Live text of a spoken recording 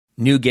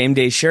New game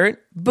day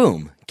shirt?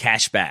 Boom,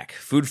 cash back.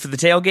 Food for the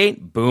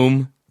tailgate?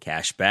 Boom,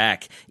 cash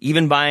back.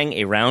 Even buying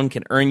a round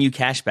can earn you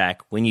cash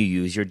back when you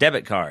use your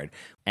debit card.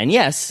 And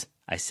yes,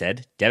 I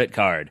said debit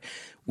card.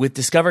 With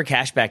Discover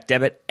Cashback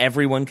Debit,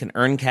 everyone can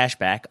earn cash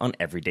back on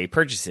everyday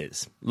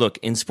purchases. Look,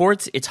 in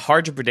sports, it's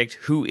hard to predict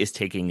who is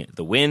taking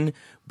the win,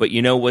 but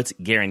you know what's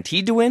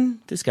guaranteed to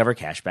win? Discover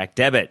Cashback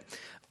Debit.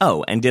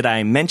 Oh, and did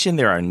I mention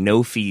there are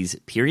no fees,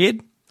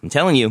 period? I'm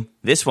telling you,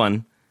 this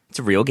one, it's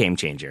a real game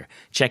changer.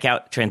 Check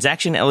out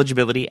transaction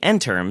eligibility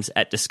and terms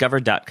at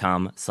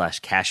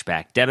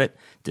discover.com/cashbackdebit.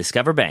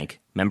 Discover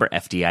Bank, member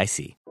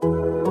FDIC.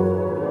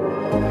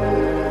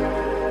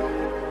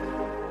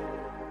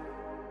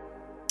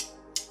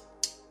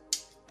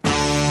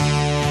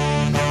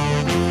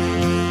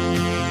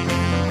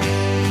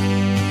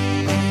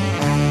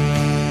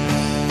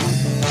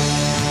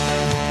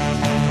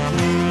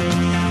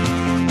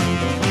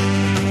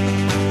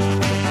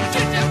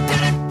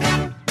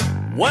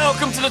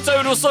 Welcome to the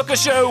Total Soccer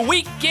Show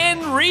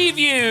Weekend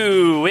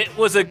Review. It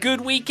was a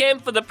good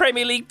weekend for the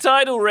Premier League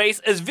title race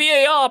as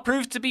VAR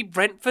proved to be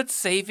Brentford's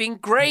saving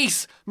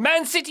grace.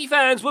 Man City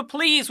fans were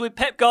pleased with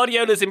Pep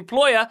Guardiola's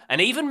employer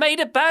and even made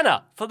a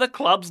banner for the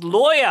club's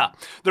lawyer.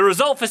 The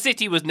result for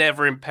City was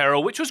never in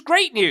peril, which was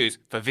great news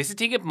for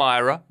visiting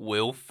admirer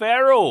Will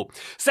Ferrell.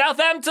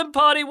 Southampton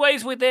parted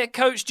ways with their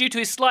coach due to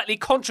his slightly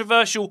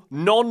controversial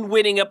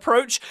non-winning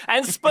approach,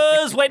 and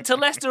Spurs went to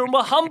Leicester and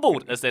were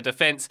humbled as their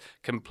defence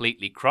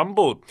completely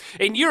crumbled.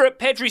 In Europe,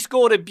 Pedri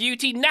scored a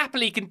beauty,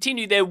 Napoli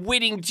continued their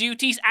winning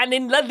duties, and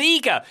in La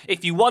Liga,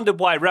 if you wondered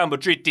why Real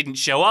Madrid didn't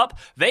show up,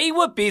 they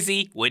were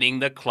busy winning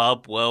the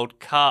Club World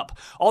Cup.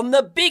 On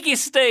the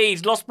biggest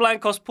stage, Los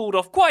Blancos pulled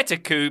off quite a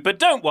coup, but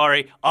don't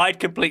worry, I'd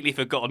completely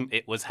forgotten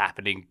it was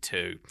happening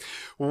too.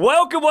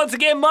 Welcome once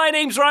again, my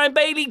name's Ryan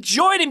Bailey.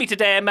 Joining me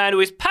today, a man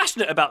who is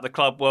passionate about the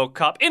Club World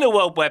Cup in a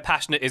world where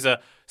passionate is a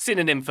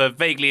synonym for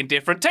vaguely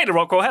indifferent. Taylor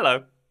Rockwell,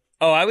 hello.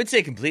 Oh, I would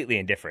say completely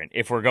indifferent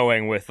if we're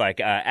going with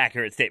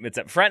accurate statements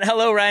up front.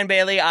 Hello, Ryan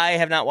Bailey. I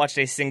have not watched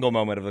a single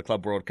moment of the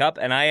Club World Cup,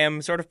 and I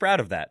am sort of proud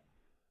of that.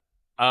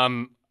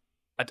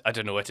 I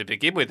don't know where to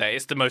begin with that.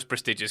 It's the most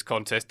prestigious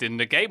contest in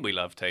the game we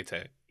love,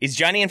 Tate. Is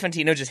Gianni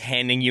Infantino just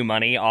handing you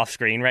money off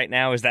screen right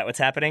now? Is that what's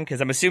happening?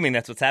 Because I'm assuming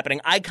that's what's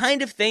happening. I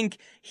kind of think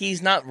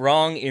he's not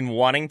wrong in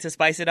wanting to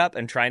spice it up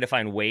and trying to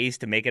find ways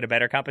to make it a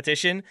better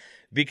competition.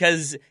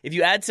 Because if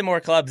you add some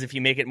more clubs, if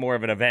you make it more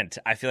of an event,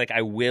 I feel like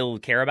I will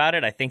care about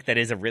it. I think that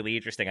is a really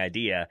interesting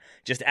idea.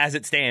 Just as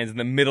it stands in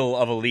the middle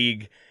of a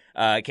league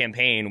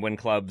campaign when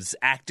clubs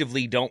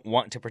actively don't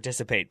want to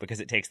participate because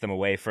it takes them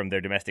away from their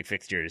domestic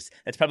fixtures.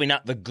 That's probably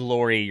not the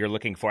glory you're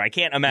looking for. I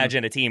can't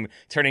imagine a team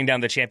turning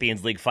down the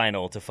Champions League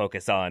final to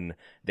focus on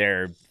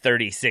their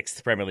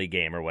 36th Premier League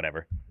game or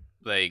whatever.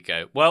 There you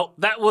go. Well,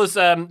 that was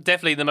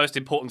definitely the most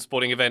important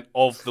sporting event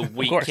of the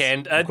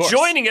weekend. Of course.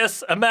 Joining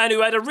us, a man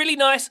who had a really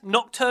nice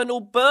nocturnal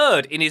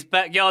bird in his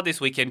backyard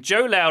this weekend,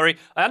 Joe Lowry.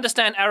 I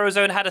understand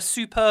Arizona had a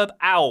superb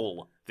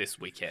owl this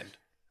weekend.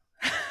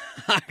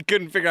 I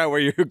couldn't figure out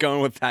where you were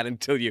going with that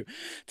until you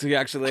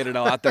actually laid it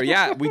all out there.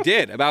 Yeah, we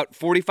did. About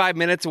 45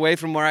 minutes away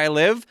from where I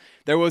live,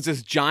 there was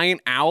this giant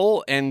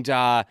owl and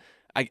I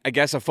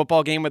guess a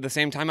football game at the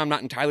same time. I'm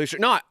not entirely sure.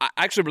 No, I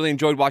actually really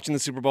enjoyed watching the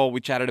Super Bowl. We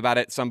chatted about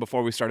it some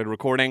before we started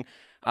recording.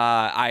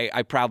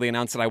 I proudly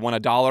announced that I won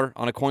 $1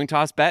 on a coin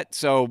toss bet.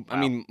 So, wow. I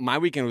mean, my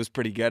weekend was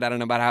pretty good. I don't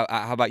know about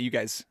how about you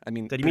guys? I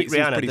mean, Did you meet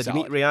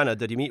Rihanna?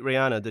 Did you meet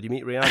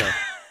Rihanna?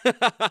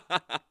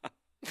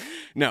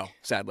 No,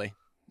 sadly.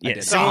 Yeah,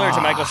 similar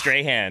to Michael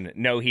Strahan.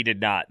 No, he did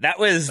not. That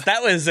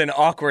was an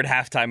awkward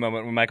halftime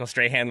moment when Michael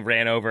Strahan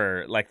ran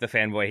over like the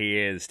fanboy he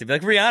is to be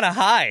like, Rihanna,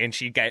 hi. And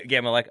she gave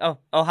him a like, oh,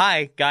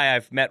 hi, guy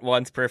I've met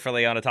once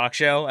peripherally on a talk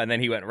show. And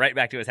then he went right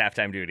back to his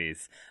halftime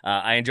duties.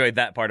 I enjoyed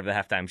that part of the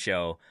halftime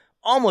show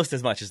almost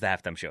as much as the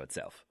halftime show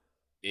itself.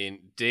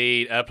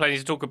 Indeed. Plenty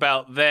to talk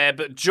about there,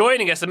 but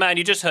joining us, a man,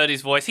 you just heard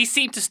his voice. He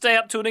seemed to stay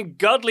up to an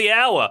ungodly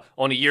hour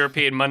on a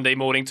European Monday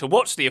morning to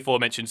watch the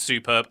aforementioned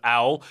superb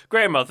owl.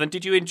 Graham Ruthven,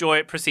 did you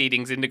enjoy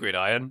proceedings in the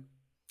gridiron?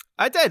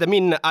 I did. I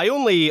mean, I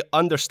only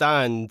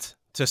understand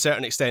to a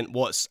certain extent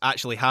what's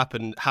actually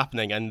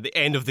happening, and the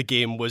end of the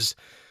game was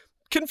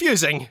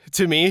confusing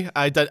to me.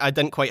 I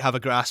didn't quite have a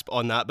grasp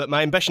on that, but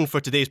my ambition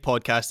for today's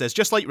podcast is,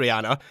 just like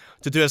Rihanna,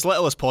 to do as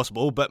little as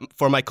possible, but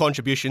for my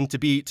contribution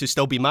to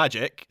still be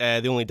magic.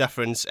 The only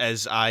difference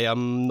is I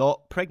am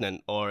not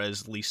pregnant, or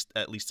at least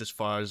as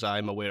far as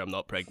I'm aware, I'm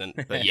not pregnant.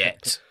 But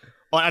yet.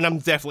 And I'm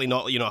definitely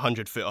not,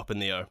 100 foot up in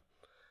the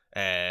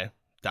air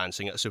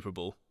dancing at a Super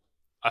Bowl.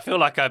 I feel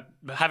like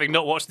having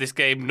not watched this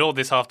game nor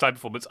this halftime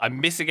performance, I'm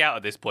missing out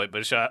at this point,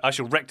 but I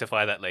shall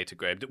rectify that later,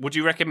 Graham. Would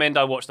you recommend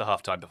I watch the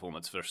halftime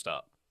performance for a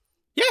start?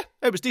 Yeah,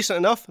 it was decent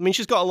enough. I mean,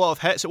 she's got a lot of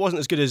hits. It wasn't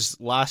as good as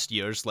last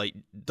year's, like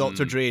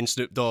Dr. Dre and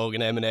Snoop Dogg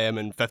and Eminem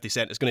and 50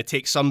 Cent. It's going to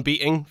take some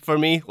beating for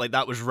me. Like,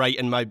 that was right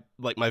in my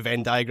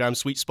Venn diagram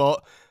sweet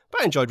spot.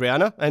 But I enjoyed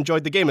Rihanna. I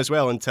enjoyed the game as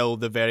well until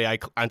the very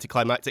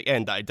anticlimactic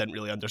end that I didn't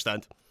really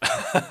understand.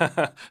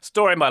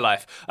 Story of my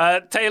life.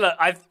 Taylor,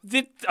 I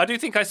do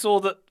think I saw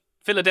that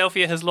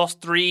Philadelphia has lost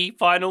 3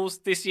 finals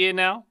this year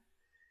now.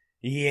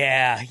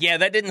 Yeah,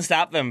 that didn't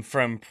stop them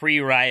from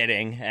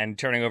pre-rioting and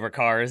turning over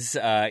cars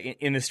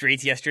in the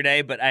streets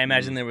yesterday, but I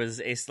imagine there was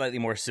a slightly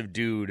more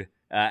subdued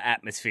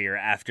atmosphere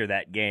after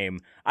that game.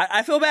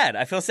 I feel bad.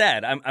 I feel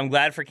sad. I'm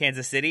glad for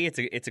Kansas City.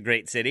 It's a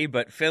great city,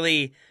 but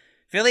Philly,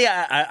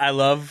 I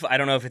love. I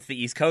don't know if it's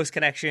the East Coast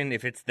connection,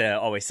 if it's the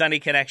Always Sunny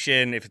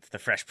connection, if it's the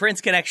Fresh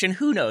Prince connection.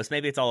 Who knows?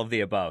 Maybe it's all of the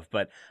above.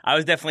 But I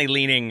was definitely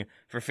leaning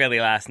for Philly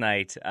last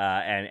night,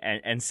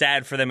 and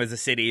sad for them as a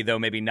city, though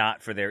maybe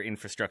not for their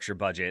infrastructure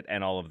budget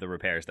and all of the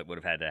repairs that would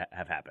have had to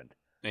have happened.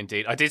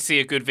 Indeed. I did see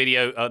a good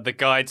video, the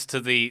guides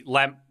to the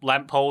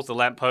lamp poles, the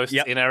lamp posts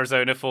in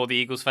Arizona for the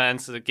Eagles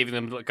fans, giving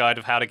them a guide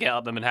of how to get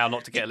up them and how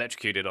not to get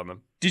electrocuted on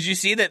them. Did you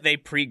see that they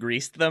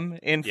pre-greased them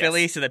in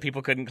Philly so that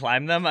people couldn't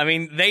climb them? I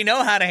mean, they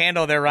know how to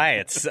handle their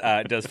riots,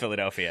 does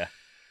Philadelphia.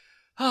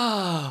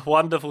 Ah,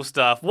 wonderful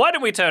stuff. Why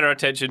don't we turn our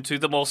attention to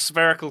the more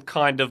spherical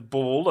kind of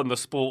ball and the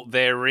sport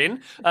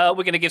therein? We're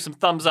going to give some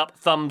thumbs up,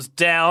 thumbs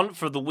down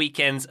for the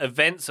weekend's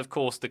events. Of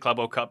course, the Club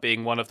World Cup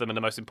being one of them and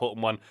the most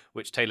important one,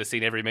 which Taylor's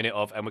seen every minute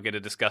of, and we're going to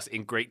discuss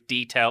in great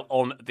detail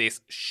on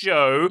this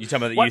show. You talking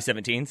about the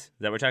U17s? Is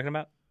that what we're talking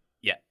about?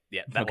 Yeah,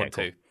 that Okay, one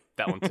cool. too.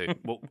 That one too.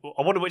 Well,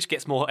 I wonder which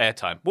gets more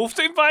airtime. We'll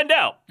soon find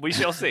out. We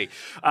shall see.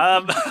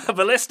 But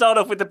let's start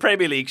off with the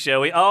Premier League,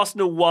 shall we?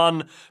 Arsenal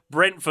won,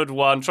 Brentford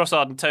won.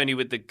 Trossard and Toney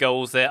with the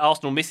goals there.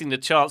 Arsenal missing the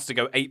chance to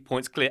go 8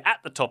 points clear at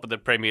the top of the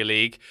Premier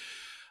League.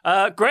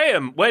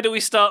 Graham, where do we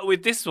start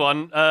with this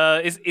one?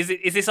 Is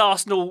this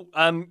Arsenal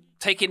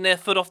taking their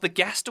foot off the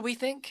gas, do we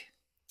think?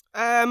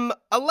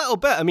 A little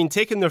bit. I mean,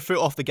 taking their foot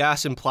off the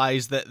gas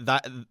implies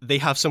that they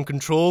have some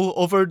control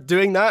over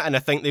doing that, and I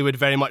think they would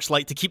very much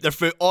like to keep their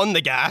foot on the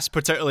gas,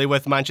 particularly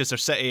with Manchester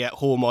City at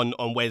home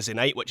on Wednesday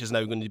night, which is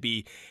now going to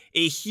be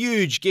a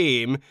huge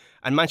game.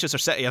 And Manchester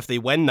City, if they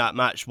win that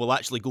match, will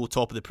actually go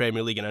top of the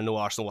Premier League, and I know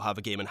Arsenal will have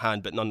a game in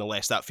hand, but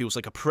nonetheless, that feels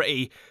like a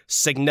pretty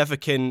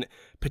significant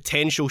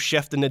potential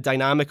shift in the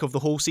dynamic of the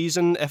whole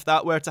season if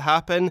that were to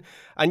happen.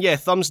 And yeah,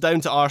 thumbs down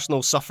to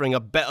Arsenal suffering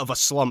a bit of a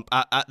slump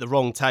at the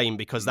wrong time,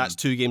 because that's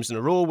 2 games in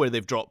a row where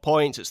they've dropped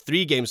points. It's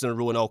 3 games in a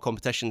row in all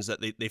competitions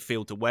that they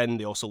failed to win.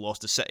 They also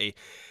lost to City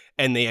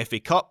in the FA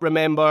Cup,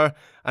 remember?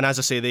 And as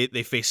I say,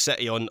 they face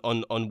City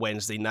on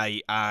Wednesday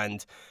night,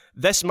 and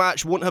this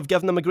match won't have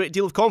given them a great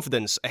deal of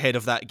confidence ahead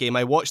of that game.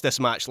 I watched this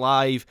match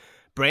live.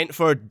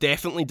 Brentford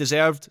definitely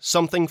deserved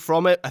something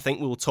from it. I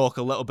think we'll talk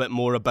a little bit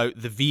more about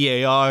the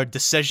VAR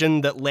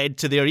decision that led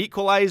to their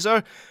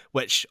equaliser,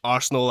 which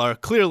Arsenal are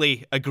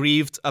clearly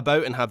aggrieved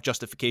about and have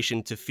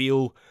justification to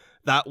feel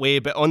that way.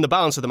 But on the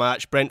balance of the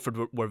match, Brentford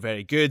were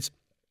very good.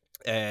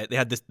 They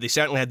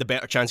certainly had the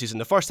better chances in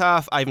the first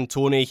half. Ivan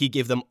Toney, he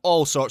gave them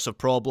all sorts of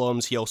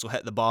problems. He also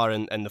hit the bar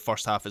in the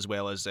first half as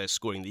well as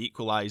scoring the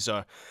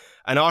equaliser.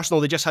 And Arsenal,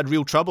 they just had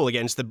real trouble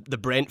against the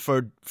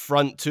Brentford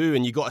front too,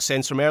 and you got a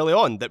sense from early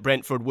on that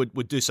Brentford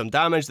would do some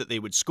damage, that they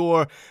would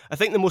score. I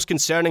think the most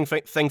concerning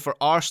thing for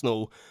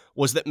Arsenal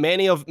was that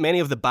many of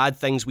the bad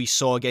things we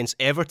saw against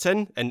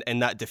Everton in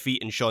that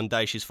defeat in Sean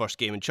Dyche's first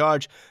game in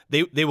charge,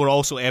 they were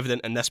also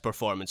evident in this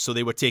performance. So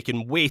they were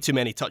taking way too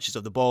many touches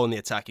of the ball in the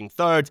attacking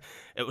third.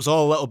 It was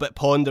all a little bit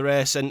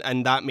ponderous,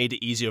 and that made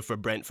it easier for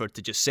Brentford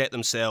to just set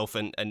themselves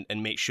and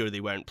make sure they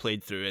weren't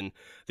played through. And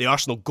the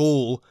Arsenal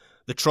goal,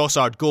 the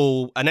Trossard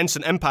goal, an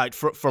instant impact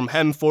from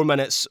him 4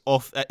 minutes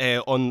off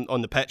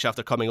on the pitch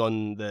after coming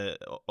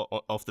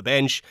off the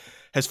bench.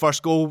 His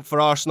first goal for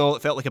Arsenal,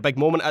 it felt like a big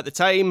moment at the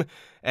time,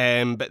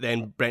 but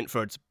then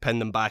Brentford pinned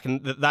them back,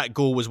 and that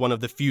goal was one of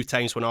the few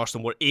times when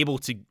Arsenal were able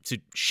to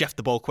shift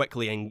the ball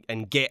quickly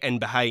and get in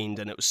behind,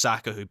 and it was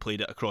Saka who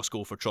played it across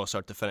goal for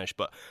Trossard to finish.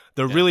 But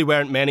there really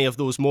weren't many of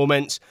those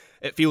moments.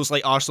 It feels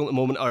like Arsenal at the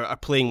moment are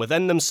playing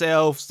within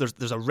themselves.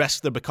 There's a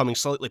risk they're becoming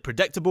slightly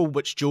predictable,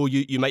 which, Joe,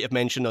 you might have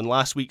mentioned on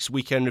last week's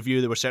weekend review.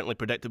 They were certainly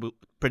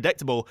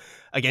predictable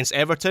against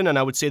Everton, and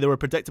I would say they were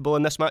predictable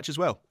in this match as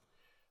well.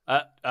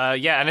 And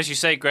as you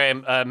say,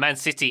 Graham, Man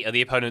City are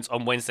the opponents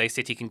on Wednesday.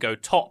 City can go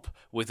top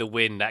with a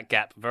win. That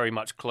gap very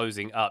much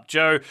closing up.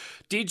 Joe,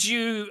 did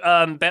you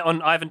bet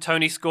on Ivan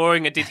Toney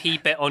scoring, and did he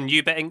bet on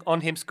you betting on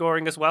him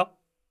scoring as well?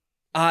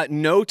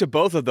 No to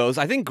both of those.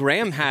 I think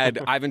Graham had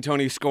Ivan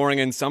Toney scoring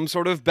in some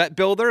sort of bet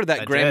builder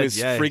that Graham is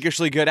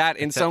freakishly good at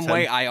in some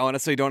way. I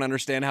honestly don't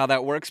understand how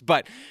that works,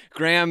 but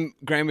Graham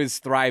is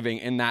thriving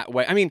in that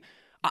way. I mean,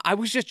 I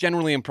was just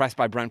generally impressed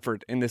by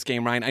Brentford in this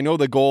game, Ryan. I know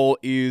the goal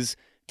is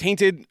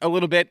tainted a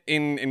little bit,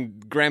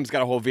 and Graham's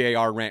got a whole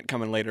VAR rant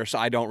coming later, so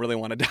I don't really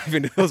want to dive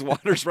into those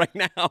waters right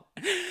now.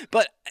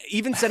 But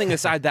even setting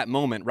aside that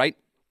moment, right?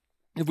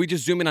 If we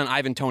just zoom in on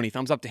Ivan Toney,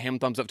 thumbs up to him,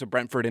 thumbs up to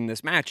Brentford in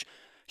this match,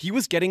 he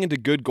was getting into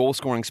good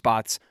goal-scoring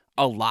spots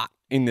a lot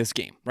in this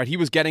game, right? He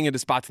was getting into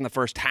spots in the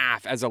first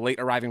half as a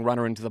late-arriving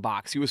runner into the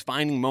box. He was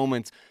finding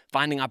moments,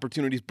 finding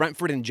opportunities.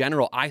 Brentford in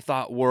general, I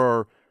thought,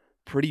 were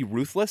pretty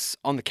ruthless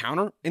on the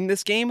counter in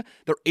this game.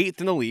 They're 8th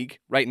in the league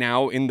right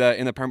now in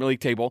the Premier League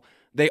table.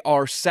 They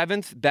are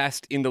 7th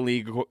best in the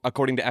league,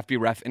 according to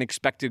FBref, in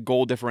expected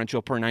goal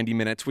differential per 90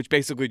 minutes, which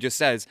basically just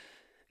says,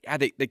 yeah,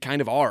 they kind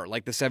of are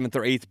like the 7th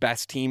or 8th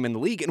best team in the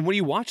league. And when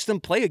you watch them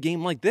play a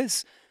game like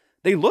this,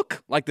 they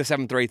look like the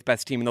 7th or 8th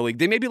best team in the league.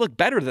 They maybe look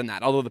better than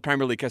that, although the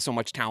Premier League has so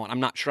much talent. I'm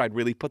not sure I'd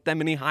really put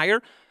them any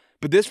higher.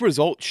 But this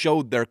result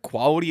showed their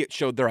quality. It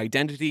showed their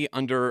identity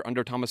under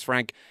Thomas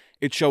Frank.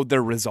 It showed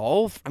their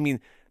resolve. I mean,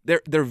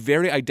 they're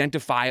very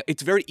identifiable.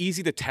 It's very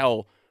easy to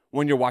tell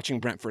when you're watching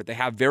Brentford. They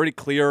have very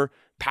clear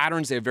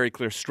patterns. They have very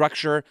clear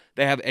structure.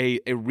 They have a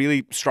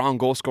really strong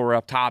goal scorer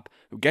up top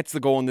who gets the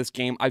goal in this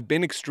game. I've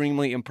been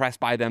extremely impressed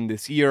by them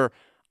this year.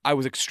 I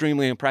was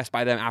extremely impressed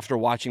by them after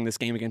watching this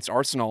game against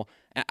Arsenal.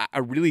 I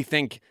really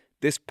think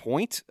this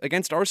point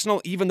against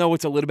Arsenal, even though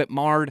it's a little bit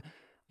marred,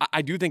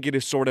 I do think it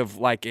is sort of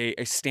like a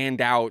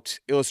standout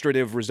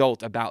illustrative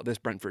result about this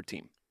Brentford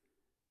team.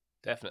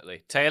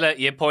 Definitely. Taylor,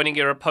 you're pointing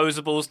your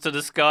opposables to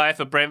the sky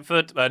for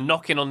Brentford,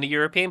 knocking on the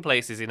European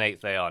places in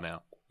 8th they are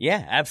now.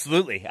 Yeah,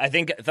 absolutely. I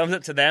think thumbs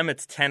up to them.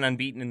 It's 10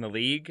 unbeaten in the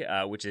league,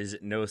 which is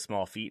no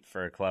small feat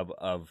for a club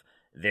of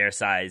their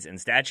size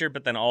and stature,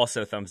 but then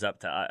also thumbs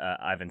up to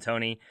Ivan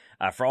Toney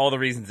for all the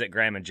reasons that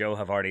Graham and Joe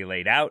have already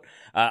laid out.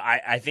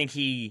 I think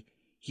he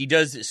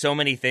does so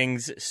many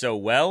things so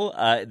well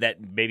that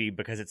maybe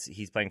because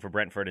he's playing for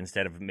Brentford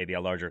instead of maybe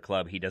a larger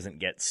club, he doesn't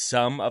get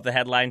some of the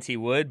headlines he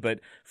would, but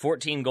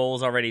 14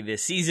 goals already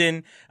this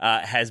season,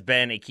 has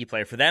been a key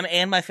player for them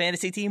and my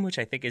fantasy team, which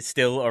I think is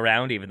still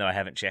around, even though I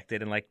haven't checked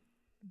it in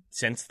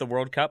since the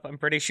World Cup, I'm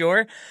pretty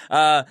sure.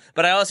 But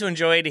I also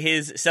enjoyed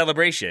his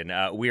celebration.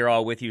 We're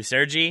all with you,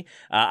 Sergi.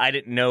 I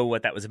didn't know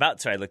what that was about,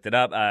 so I looked it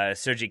up.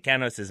 Sergi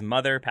Canos'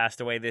 mother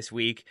passed away this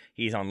week.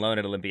 He's on loan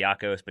at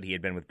Olympiacos, but he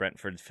had been with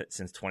Brentford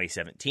since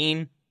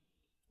 2017.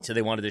 So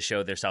they wanted to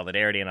show their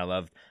solidarity, and I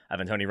loved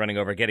Ivan Toney running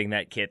over, getting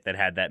that kit that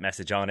had that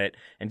message on it,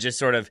 and just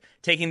sort of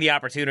taking the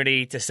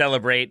opportunity to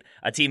celebrate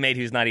a teammate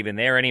who's not even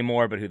there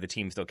anymore, but who the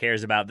team still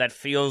cares about. That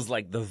feels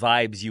like the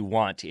vibes you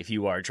want if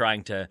you are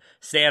trying to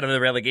stay out of the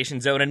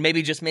relegation zone and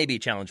maybe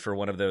challenge for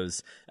one of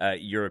those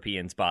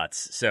European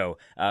spots. So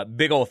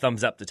big ol'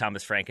 thumbs up to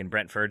Thomas Frank and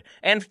Brentford,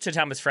 and to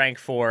Thomas Frank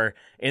for,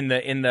 in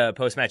the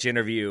post-match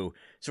interview,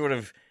 sort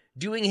of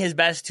doing his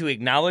best to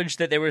acknowledge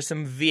that there was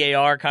some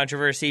VAR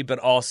controversy, but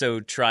also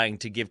trying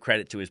to give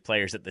credit to his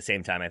players at the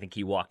same time. I think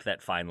he walked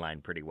that fine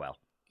line pretty well.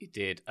 He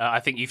did.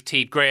 I think you've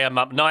teed Graham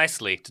up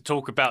nicely to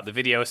talk about the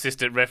video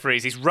assistant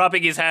referees. He's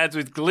rubbing his hands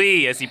with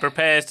glee as he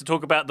prepares to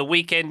talk about the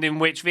weekend in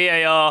which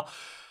VAR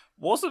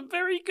wasn't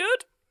very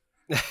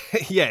good.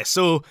 Yeah,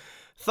 so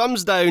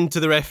thumbs down to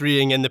the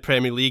refereeing in the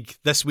Premier League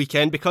this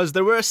weekend, because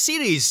there were a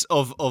series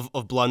of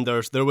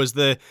blunders. There was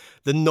the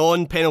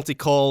non-penalty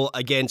call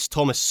against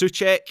Thomas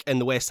Souček in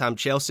the West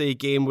Ham-Chelsea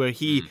game, where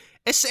he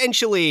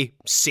essentially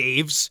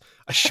saves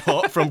a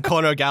shot from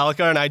Conor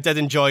Gallagher, and I did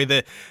enjoy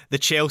the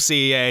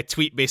Chelsea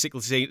tweet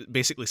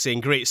basically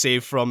saying great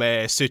save from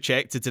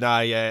Souček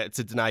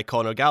to deny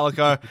Conor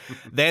Gallagher.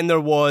 Then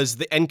there was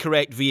the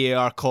incorrect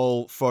VAR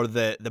call for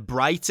the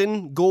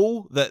Brighton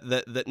goal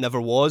that never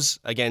was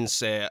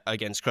against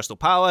Crystal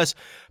Palace.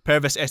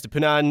 Pervis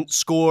Estupiñán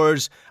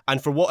scores,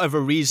 and for whatever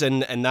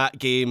reason in that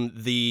game,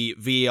 the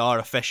VAR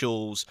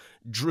officials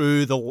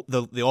drew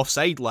the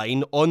offside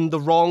line on the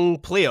wrong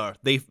player.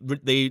 They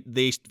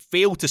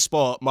failed to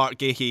spot Mark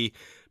Gahey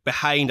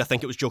behind, I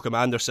think it was Joachim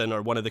Andersen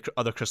or one of the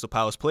other Crystal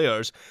Palace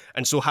players,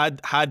 and so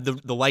had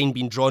the line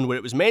been drawn where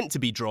it was meant to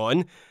be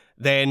drawn,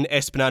 then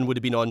Estupiñán would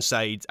have been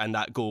onside and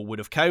that goal would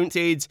have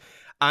counted.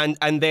 And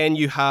then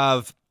you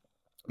have,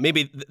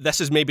 maybe this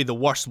is maybe the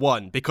worst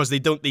one, because they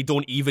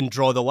don't even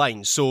draw the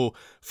line. So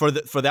for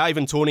the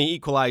Ivan Toney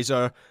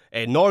equaliser,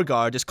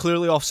 Norgard is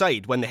clearly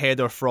offside when the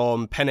header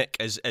from Pinnock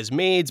is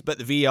made, but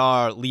the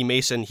VR, Lee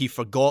Mason, he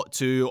forgot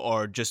to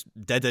or just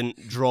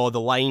didn't draw the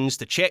lines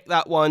to check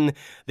that one.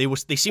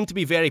 They seem to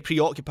be very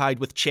preoccupied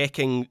with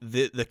checking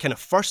the kind of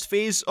first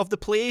phase of the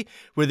play,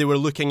 where they were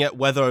looking at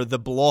whether the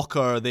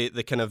blocker,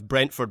 the kind of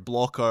Brentford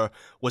blocker,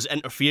 was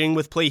interfering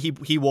with play.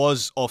 He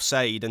was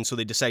offside, and so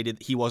they decided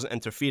he wasn't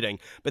interfering.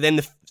 But then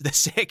the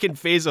second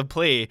phase of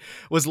play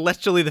was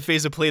literally the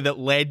phase of play that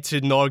led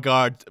to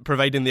Norgard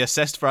providing the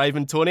assist for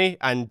Ivan Toney,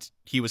 and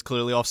he was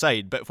clearly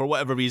offside. But for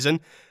whatever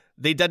reason,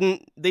 they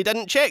didn't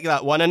check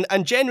that one.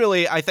 And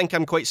generally, I think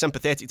I'm quite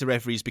sympathetic to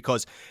referees,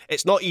 because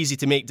it's not easy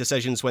to make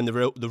decisions when the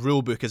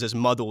rule book is as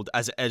muddled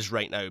as it is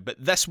right now. But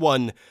this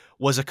one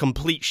was a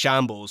complete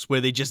shambles,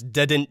 where they just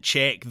didn't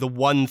check the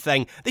one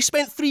thing. They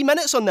spent 3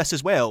 minutes on this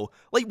as well.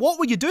 Like, what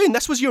were you doing?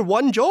 This was your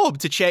one job,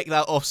 to check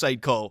that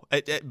offside call.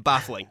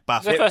 Baffling.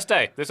 This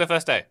is their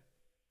first day.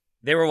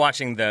 They were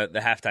watching the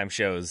halftime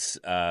shows,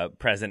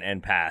 present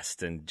and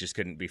past, and just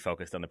couldn't be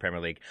focused on the Premier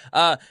League.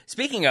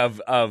 Speaking of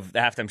the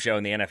halftime show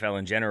and the NFL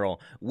in general,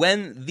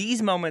 when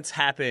these moments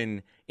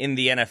happen in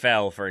the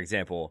NFL, for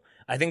example,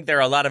 I think there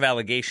are a lot of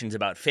allegations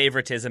about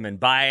favoritism and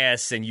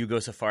bias, and you go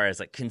so far as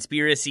like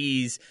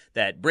conspiracies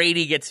that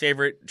Brady gets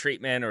favorite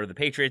treatment, or the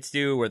Patriots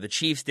do, or the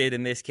Chiefs did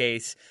in this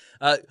case.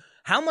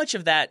 How much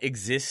of that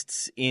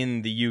exists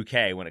in the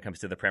UK when it comes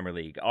to the Premier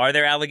League? Are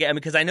there allegations?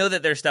 Because I know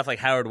that there's stuff like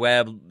Howard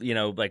Webb,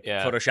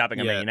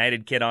 photoshopping a Man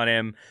United kid on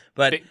him.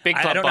 But big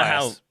club I don't bias.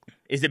 know how.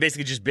 Is it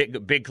basically just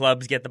big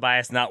clubs get the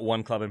bias, not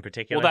one club in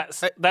particular? Well,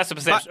 that's the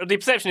perception. The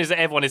perception is that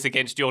everyone is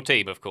against your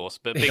team, of course,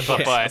 but big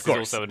club bias is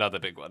also another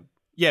big one.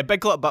 Yeah,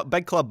 big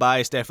club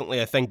bias,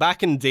 definitely. I think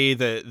back in the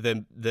day,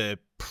 the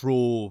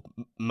pro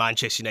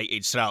Manchester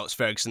United Sir Alex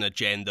Ferguson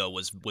agenda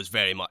was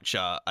very much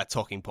a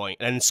talking point.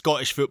 And in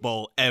Scottish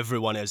football,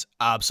 everyone is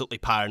absolutely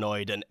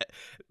paranoid, and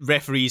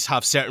referees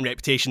have certain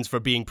reputations for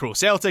being pro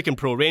Celtic and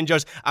pro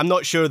Rangers. I'm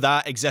not sure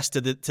that exists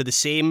to the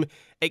same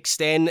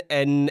extent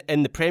in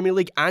the Premier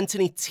League.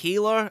 Anthony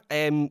Taylor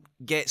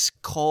gets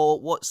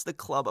called. What's the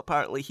club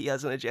apparently he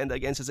has an agenda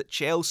against? Is it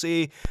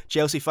Chelsea?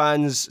 Chelsea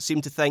fans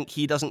seem to think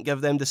he doesn't give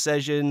them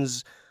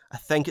decisions. I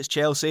think it's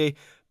Chelsea.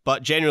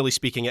 But generally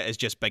speaking, it is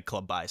just big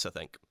club bias, I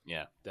think.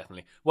 Yeah,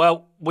 definitely.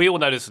 Well, we all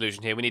know the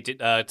solution here. We need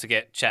to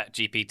get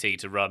ChatGPT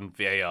to run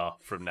VAR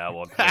from now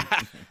on.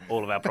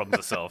 All of our problems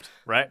are solved,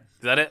 right?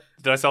 Is that it?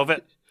 Did I solve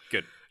it?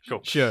 Good.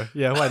 Cool. Sure.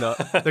 Yeah, why not?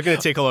 They're going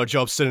to take all our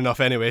jobs soon enough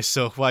anyway,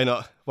 so why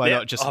not? Why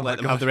not just let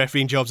them have the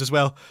refereeing jobs as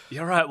well?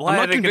 You're right. Why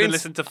are they going to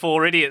listen to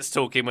four idiots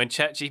talking when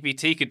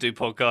ChatGPT could do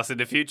podcasts in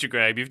the future,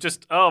 Graham? You've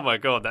just... Oh, my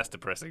God, that's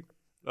depressing.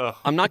 Oh.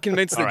 I'm not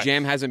convinced that right.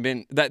 Graham hasn't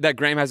been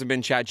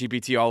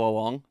ChatGPT all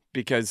along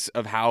because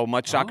of how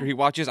much soccer he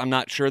watches. I'm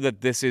not sure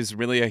that this is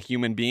really a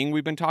human being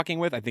we've been talking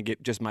with. I think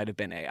it just might have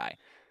been AI.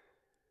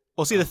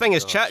 Well, see, the thing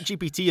is,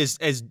 ChatGPT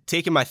is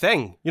taking my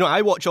thing. You know,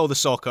 I watch all the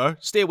soccer.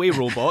 Stay away,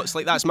 robots.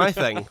 Like, that's my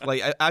thing.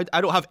 Like, I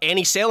don't have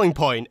any selling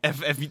point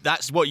if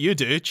that's what you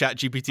do,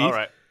 ChatGPT. All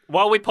right.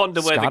 While we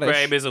ponder whether Scottish.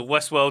 Graham is a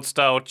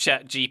Westworld-style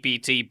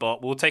ChatGPT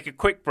bot, we'll take a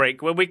quick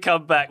break. When we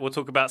come back, we'll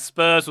talk about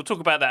Spurs. We'll talk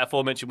about that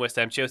aforementioned West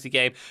Ham-Chelsea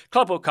game.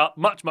 Club World Cup,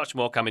 much, much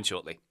more coming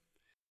shortly.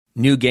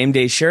 New game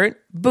day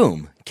shirt?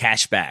 Boom.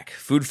 Cash back.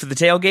 Food for the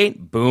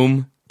tailgate?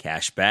 Boom.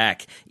 Cash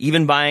back.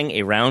 Even buying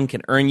a round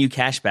can earn you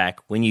cash back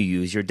when you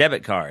use your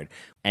debit card.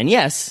 And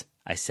yes,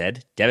 I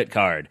said debit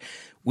card.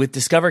 With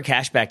Discover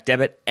Cashback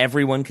Debit,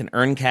 everyone can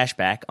earn cash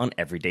back on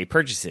everyday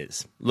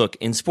purchases. Look,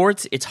 in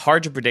sports, it's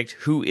hard to predict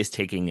who is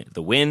taking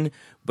the win,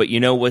 but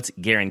you know what's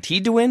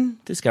guaranteed to win?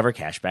 Discover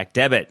Cashback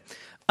Debit.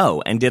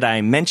 Oh, and did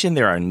I mention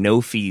there are no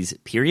fees,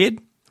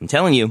 period? I'm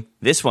telling you,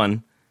 this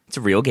one, it's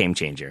a real game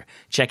changer.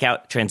 Check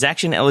out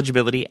transaction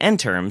eligibility and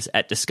terms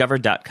at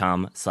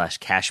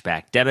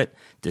discover.com/cashbackdebit.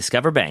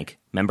 Discover Bank,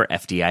 member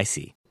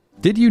FDIC.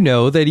 Did you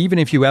know that even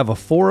if you have a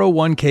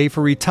 401k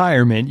for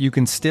retirement, you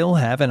can still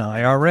have an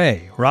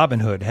IRA?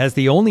 Robinhood has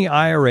the only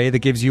IRA that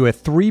gives you a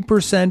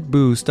 3%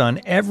 boost on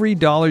every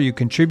dollar you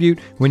contribute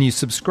when you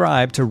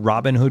subscribe to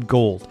Robinhood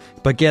Gold.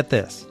 But get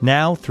this,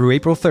 now through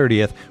April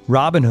 30th,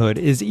 Robinhood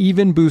is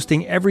even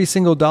boosting every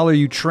single dollar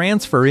you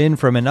transfer in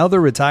from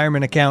another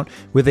retirement account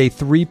with a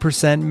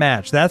 3%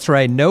 match. That's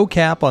right, no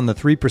cap on the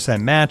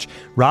 3% match.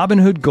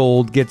 Robinhood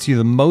Gold gets you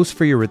the most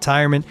for your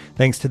retirement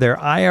thanks to their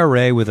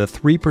IRA with a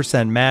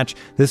 3% match.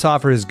 This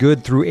offer is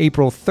good through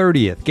April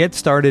 30th. Get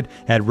started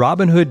at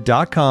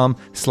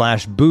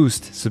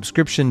Robinhood.com/boost.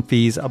 Subscription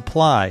fees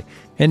apply.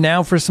 And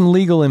now for some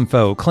legal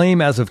info. Claim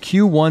as of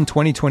Q1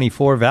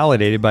 2024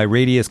 validated by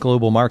Radius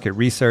Global Market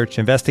Research.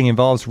 Investing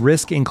involves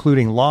risk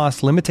including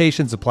loss.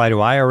 Limitations apply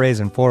to IRAs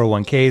and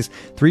 401ks.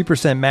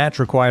 3% match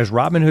requires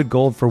Robinhood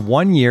Gold for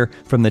 1 year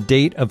from the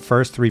date of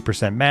first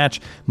 3% match.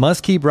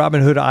 Must keep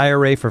Robinhood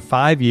IRA for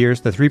 5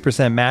 years. The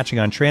 3% matching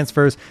on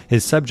transfers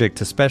is subject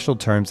to special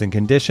terms and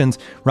conditions.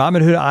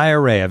 Robinhood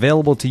IRA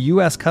available to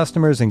U.S.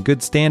 customers in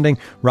good standing.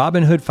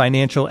 Robinhood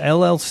Financial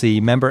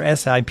LLC member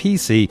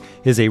SIPC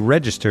is a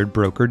registered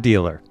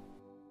broker-dealer.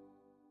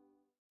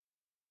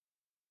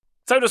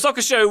 Total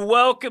Soccer Show,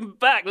 welcome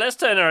back. Let's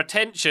turn our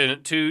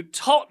attention to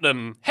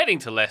Tottenham heading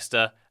to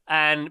Leicester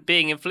and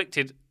being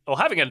inflicted, or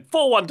having a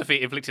 4-1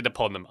 defeat inflicted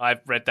upon them.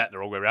 I've read that the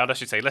wrong way around. I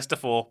should say Leicester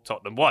 4,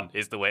 Tottenham 1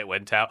 is the way it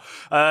went out.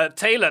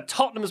 Taylor,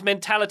 Tottenham's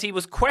mentality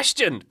was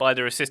questioned by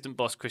their assistant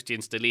boss,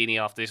 Christian Stellini,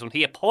 after this one.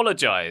 He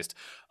apologised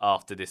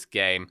after this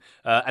game.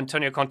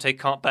 Antonio Conte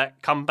can't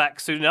come back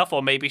soon enough,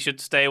 or maybe should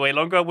stay away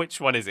longer.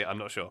 Which one is it? I'm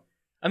not sure.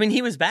 I mean,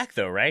 he was back,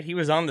 though, right? He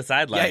was on the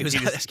sidelines.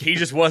 Yeah, he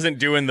just wasn't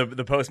doing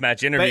the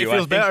post-match interview. But it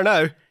feels better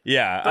now.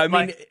 Yeah, I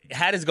mean,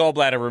 had his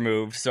gallbladder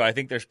removed, so I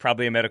think there's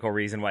probably a medical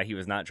reason why he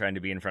was not trying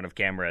to be in front of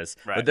cameras.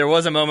 Right. But there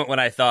was a moment when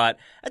I thought,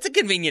 that's a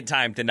convenient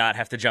time to not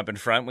have to jump in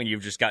front when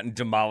you've just gotten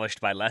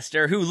demolished by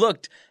Leicester, who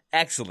looked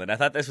excellent. I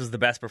thought this was the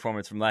best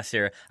performance from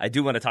Leicester. I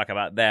do want to talk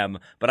about them,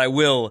 but I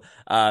will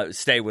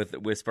stay with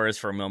Spurs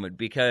for a moment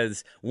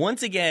because,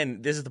 once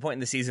again, this is the point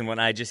in the season when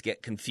I just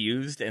get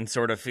confused and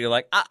sort of feel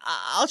like,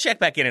 I'll check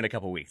back in a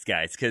couple weeks,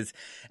 guys, because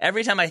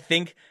every time I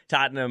think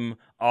Tottenham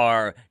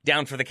are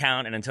down for the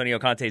count and Antonio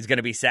Conte is going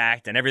to be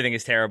sacked and everything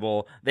is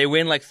terrible, they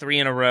win like 3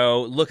 in a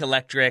row, look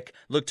electric,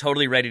 look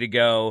totally ready to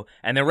go,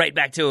 and they're right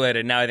back to it.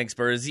 And now I think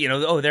Spurs, they're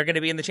going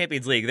to be in the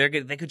Champions League.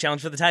 They could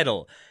challenge for the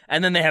title.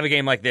 And then they have a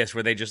game like this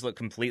where they just look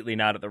completely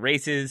not at the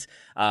races.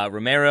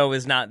 Romero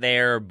is not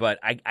there, but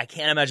I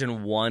can't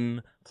imagine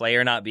one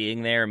player not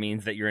being there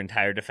means that your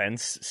entire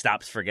defense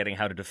stops forgetting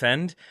how to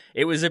defend.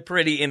 It was a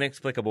pretty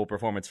inexplicable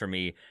performance for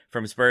me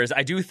from Spurs.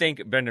 I do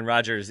think Brendan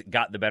Rodgers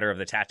got the better of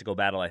the tactical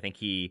battle. I think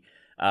he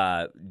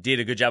did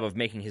a good job of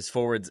making his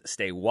forwards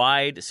stay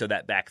wide, so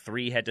that back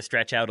three had to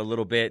stretch out a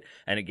little bit,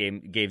 and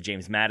it gave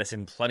James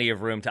Maddison plenty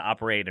of room to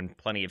operate and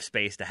plenty of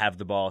space to have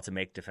the ball to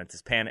make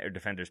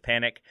defenders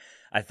panic.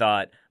 I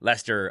thought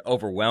Leicester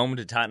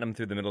overwhelmed Tottenham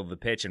through the middle of the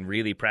pitch and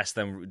really pressed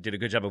them, did a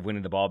good job of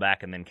winning the ball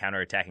back and then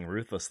counterattacking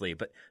ruthlessly.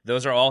 But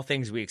those are all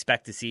things we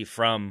expect to see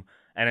from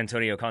an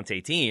Antonio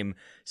Conte team.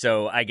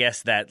 So I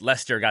guess that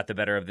Leicester got the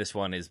better of this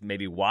one is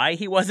maybe why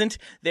he wasn't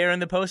there in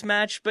the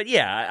post-match. But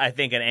yeah, I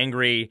think an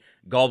angry,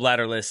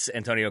 gallbladderless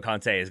Antonio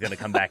Conte is going to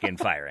come back in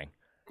firing.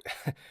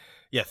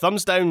 Yeah,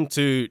 thumbs down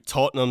to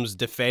Tottenham's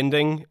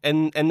defending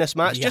in this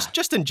match. Yeah.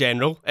 Just in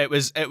general, it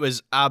was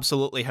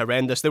absolutely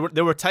horrendous.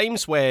 There were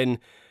times when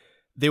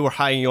they were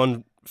hanging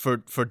on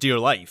for dear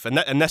life,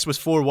 and this was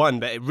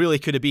 4-1, but it really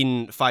could have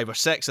been 5 or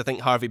 6. I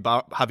think Harvey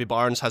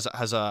Barnes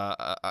has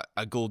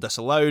a goal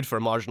disallowed for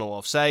a marginal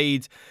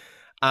offside,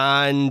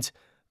 and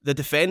the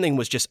defending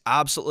was just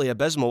absolutely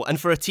abysmal.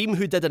 And for a team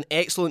who did an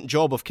excellent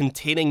job of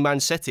containing Man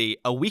City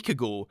a week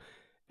ago,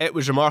 it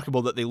was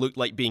remarkable that they looked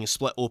like being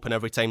split open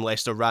every time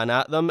Leicester ran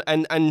at them.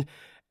 And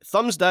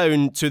thumbs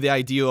down to the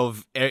idea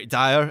of Eric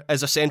Dyer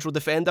as a central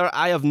defender.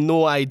 I have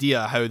no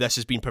idea how this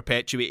has been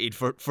perpetuated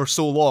for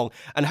so long,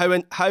 and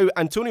how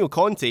Antonio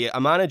Conte, a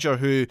manager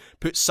who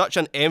puts such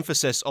an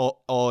emphasis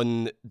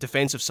on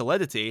defensive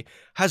solidity,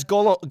 has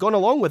gone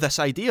along with this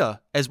idea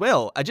as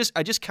well. I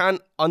just can't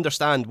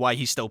understand why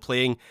he's still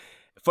playing.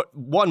 For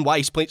one, why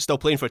he's still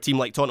playing for a team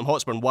like Tottenham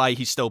Hotspur, and why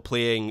he's still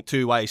playing.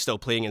 Two, why he's still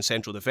playing in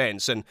central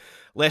defence. And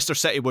Leicester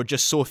City were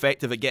just so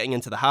effective at getting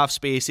into the half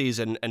spaces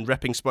and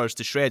ripping Spurs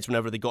to shreds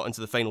whenever they got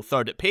into the final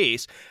third at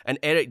pace. And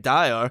Eric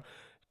Dyer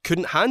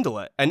couldn't handle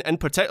it. And in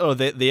particular,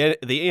 the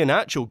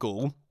Iheanacho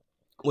goal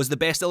was the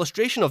best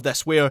illustration of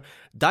this, where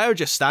Dyer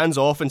just stands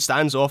off as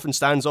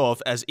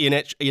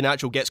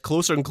Iheanacho gets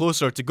closer and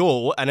closer to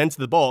goal and into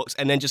the box,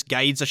 and then just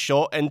guides a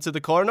shot into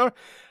the corner.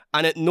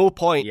 And at no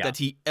point did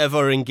he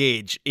ever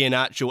engage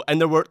Iheanacho.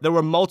 And there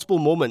were multiple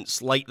moments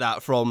like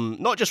that from,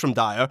 not just from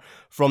Dyer,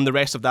 from the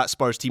rest of that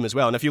Spurs team as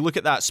well. And if you look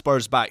at that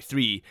Spurs back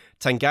three,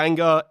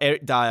 Tanganga,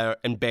 Eric Dyer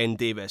and Ben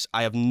Davies,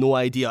 I have no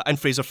idea, and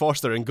Fraser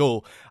Forster in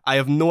goal, I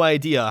have no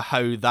idea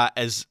how that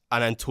is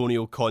an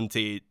Antonio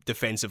Conte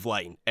defensive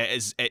line.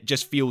 It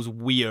just feels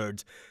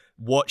weird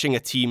watching a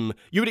team.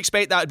 You would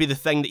expect that would be the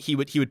thing that he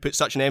would put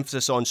such an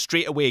emphasis on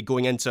straight away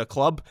going into a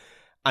club.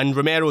 And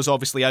Romero's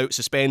obviously out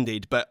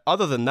suspended, but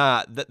other than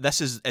that, this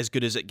is as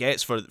good as it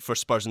gets for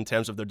Spurs in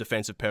terms of their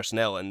defensive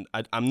personnel, and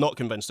I'm not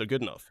convinced they're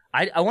good enough.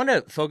 I want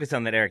to focus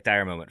on that Eric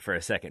Dyer moment for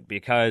a second,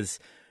 because,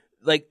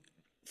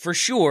 for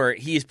sure,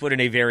 he's put in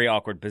a very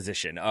awkward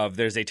position of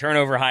there's a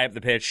turnover high up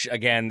the pitch.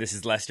 Again, this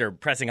is Leicester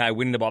pressing high,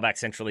 winning the ball back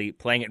centrally,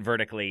 playing it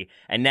vertically,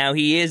 and now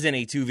he is in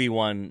a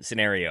 2v1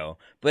 scenario.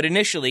 But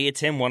initially, it's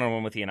him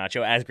one-on-one with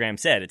Iheanacho. As Graham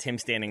said, it's him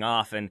standing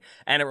off. And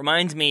it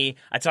reminds me,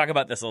 I talk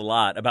about this a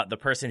lot, about the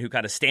person who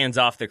kind of stands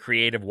off the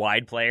creative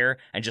wide player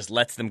and just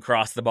lets them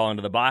cross the ball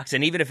into the box.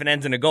 And even if it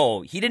ends in a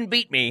goal, he didn't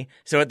beat me.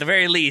 So at the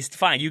very least,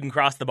 fine, you can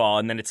cross the ball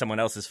and then it's someone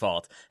else's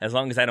fault. As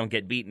long as I don't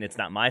get beaten, it's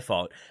not my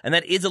fault. And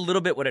that is a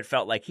little bit what it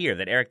felt like here,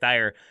 that Eric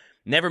Dyer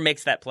never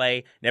makes that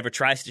play, never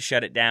tries to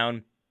shut it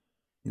down.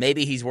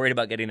 Maybe he's worried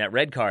about getting that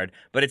red card,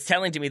 but it's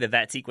telling to me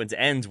that sequence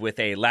ends with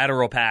a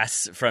lateral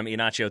pass from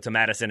Iheanacho to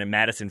Maddison, and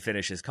Maddison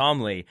finishes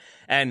calmly.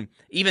 And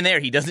even there,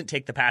 he doesn't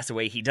take the pass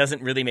away. He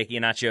doesn't really make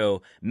Iheanacho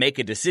make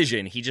a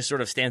decision. He just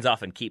sort of stands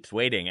off and keeps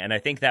waiting. And I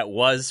think that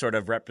was sort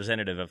of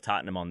representative of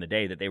Tottenham on the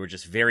day, that they were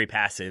just very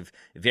passive,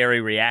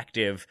 very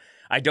reactive.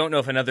 I don't know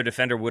if another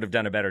defender would have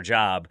done a better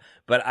job,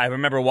 but I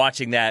remember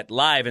watching that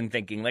live and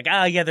thinking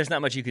there's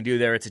not much you can do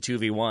there. It's a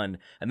 2v1.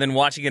 And then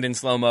watching it in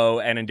slow-mo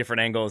and in different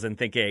angles and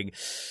thinking,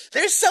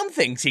 there's some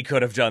things he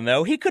could have done,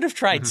 though. He could have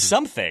tried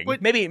something.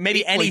 Maybe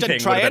anything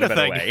would have been a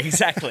better way.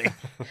 Exactly.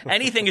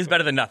 Anything is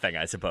better than nothing,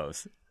 I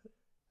suppose.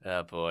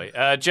 Oh, boy.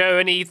 Joe,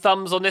 any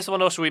thumbs on this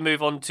one, or should we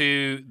move on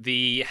to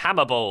the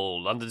Hammer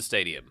Bowl, London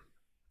Stadium?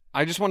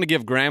 I just want to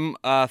give Graham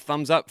a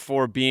thumbs up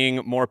for being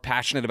more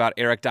passionate about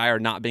Eric Dyer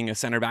not being a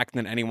center back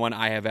than anyone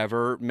I have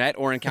ever met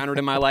or encountered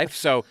in my life.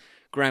 So,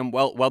 Graham,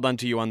 well done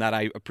to you on that.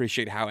 I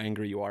appreciate how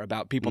angry you are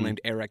about people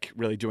named Eric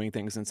really doing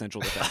things in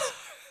central defense.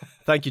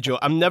 Thank you, Joe.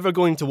 I'm never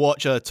going to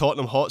watch a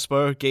Tottenham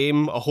Hotspur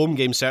game, a home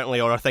game certainly,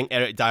 or I think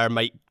Eric Dyer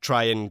might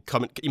try and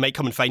he might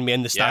come and find me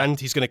in the stand.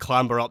 Yeah. He's going to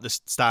clamber up the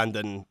stand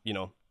and,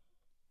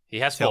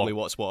 he has tell me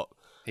what's what.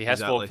 He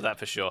has fought for that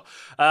for sure.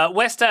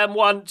 West Ham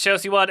 1,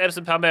 Chelsea 1,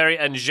 Emerson Palmieri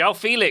and João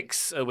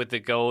Felix with the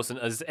goals. And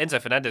as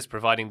Enzo Fernandez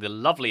providing the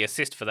lovely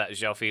assist for that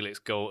João Felix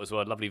goal as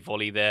well. Lovely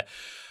volley there.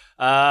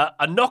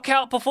 A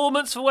knockout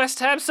performance for West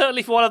Ham,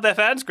 certainly for one of their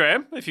fans,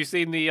 Graham, if you've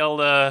seen the old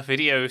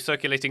video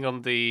circulating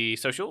on the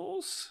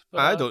socials.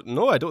 I don't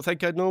know. I don't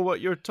think I know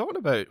what you're talking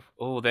about.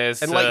 Oh,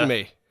 there's... Enlighten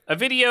me. A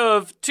video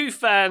of two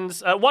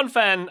fans, one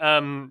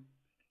fan...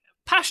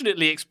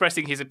 passionately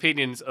expressing his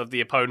opinions of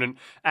the opponent,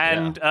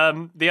 and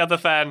the other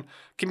fan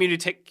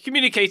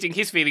communicating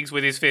his feelings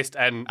with his fist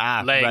and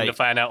laying the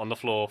fan out on the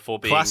floor for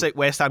being... Classic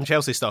West Ham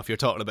Chelsea stuff you're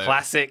talking about.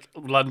 Classic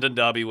London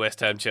Derby West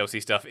Ham Chelsea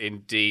stuff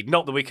indeed.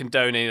 Not that we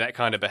condone any of that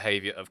kind of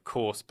behaviour, of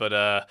course, but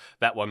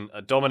that one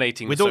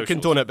dominating We the don't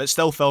socials. condone it, but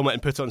still film it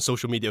and put it on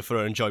social media for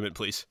our enjoyment,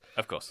 please.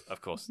 Of course,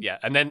 yeah.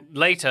 And then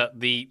later,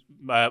 the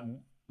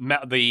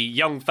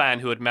young fan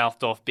who had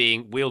mouthed off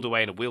being wheeled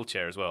away in a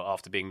wheelchair as well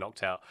after being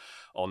knocked out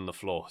on the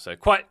floor. So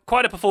quite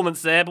a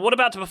performance there. But what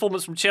about the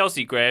performance from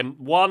Chelsea, Graham?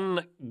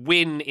 1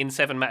 win in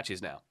 7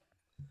 matches now.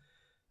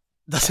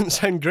 Doesn't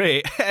sound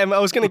great. I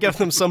was going to give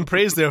them some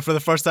praise there for the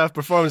first half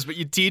performance, but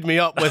you teed me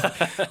up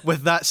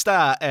with that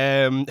stat.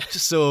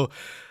 So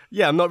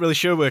yeah, I'm not really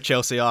sure where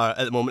Chelsea are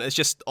at the moment. It's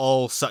just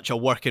all such a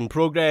work in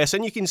progress,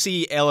 and you can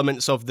see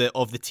elements of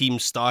the team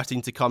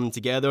starting to come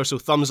together. So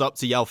thumbs up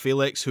to João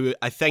Felix, who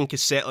I think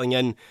is settling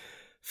in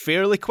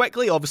fairly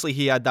quickly. Obviously,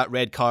 he had that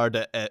red card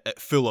at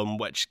Fulham,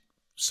 which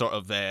sort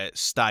of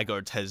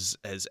staggered his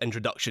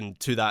introduction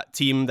to that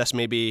team. This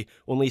may be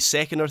only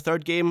second or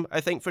third game,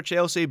 I think, for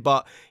Chelsea,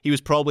 but he was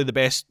probably the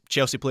best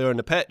Chelsea player on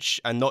the pitch,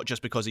 and not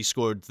just because he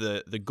scored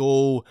the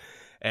goal.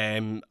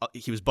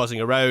 He was buzzing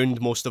around.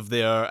 Most of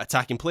their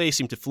attacking play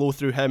seemed to flow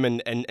through him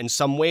in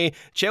some way.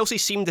 Chelsea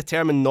seemed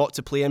determined not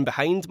to play in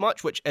behind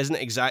much, which isn't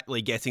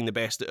exactly getting the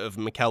best out of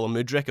Mykhailo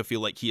Mudryk. I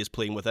feel like he is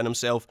playing within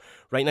himself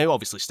right now.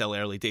 Obviously still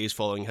early days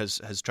following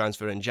his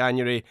transfer in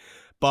January.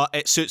 But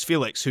it suits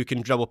Felix, who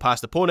can dribble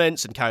past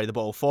opponents and carry the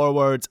ball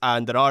forward,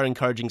 and there are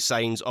encouraging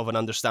signs of an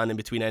understanding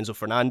between Enzo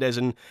Fernandez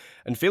and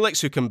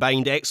Felix, who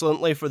combined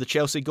excellently for the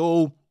Chelsea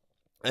goal.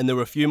 And there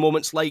were a few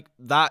moments like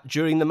that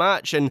during the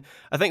match. And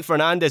I think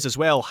Fernandes as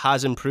well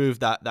has improved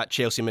that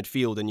Chelsea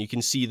midfield. And you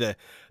can see the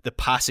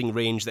passing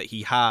range that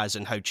he has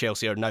and how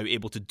Chelsea are now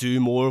able to do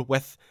more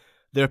with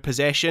their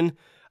possession.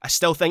 I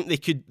still think they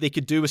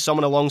could do with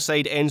someone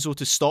alongside Enzo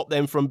to stop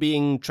them from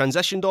being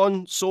transitioned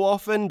on so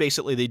often.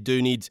 Basically, they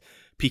do need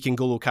peak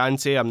N'Golo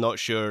Kante. I'm not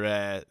sure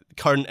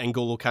current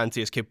N'Golo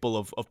Kante is capable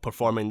of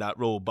performing that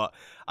role, but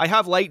I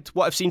have liked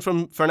what I've seen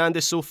from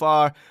Fernandes so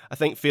far. I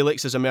think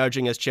Felix is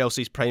emerging as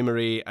Chelsea's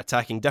primary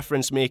attacking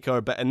difference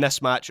maker, but in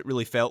this match it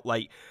really felt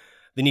like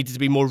they needed to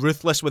be more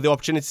ruthless with the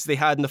opportunities they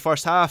had in the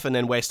first half, and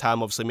then West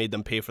Ham obviously made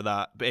them pay for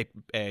that in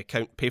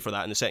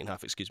the second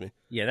half. Excuse me.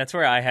 Yeah, that's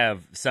where I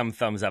have some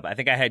thumbs up. I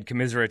think I had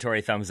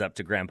commiseratory thumbs up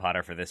to Graham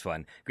Potter for this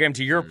one. Graham,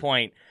 to your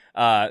point,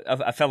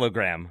 a fellow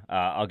Graham,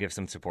 I'll give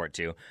some support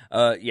to.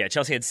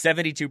 Chelsea had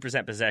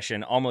 72%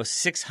 possession, almost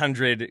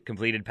 600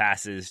 completed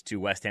passes to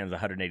West Ham's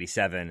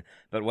 187,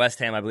 but West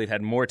Ham, I believe,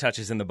 had more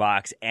touches in the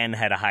box and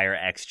had a higher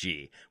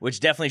XG,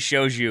 which definitely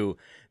shows you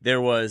there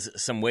was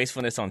some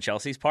wastefulness on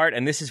Chelsea's part,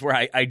 and this is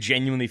where I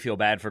genuinely feel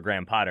bad for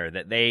Graham Potter,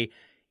 that they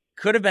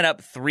could have been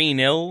up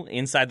 3-0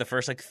 inside the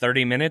first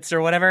 30 minutes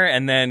or whatever,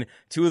 and then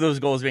 2 of those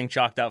goals being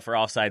chalked out for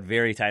offside,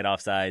 very tight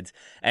offsides,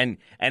 and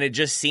it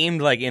just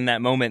seemed like in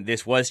that moment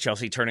this was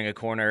Chelsea turning a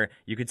corner.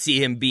 You could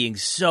see him being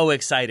so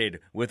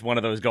excited with one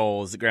of those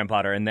goals, Graham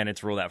Potter, and then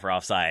it's ruled out for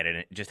offside,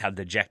 and just how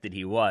dejected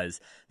he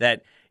was,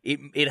 that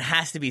it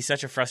has to be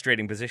such a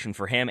frustrating position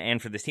for him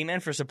and for this team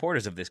and for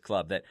supporters of this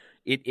club, that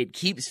it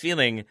keeps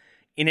feeling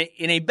in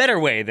a better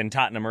way than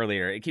Tottenham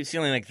earlier. It keeps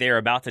feeling like they're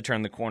about to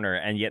turn the corner,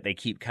 and yet they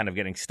keep kind of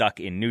getting stuck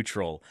in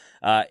neutral.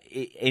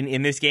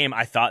 In this game,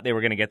 I thought they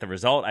were going to get the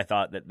result. I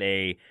thought that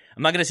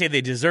I'm not going to say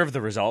they deserve the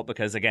result,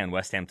 because again,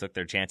 West Ham took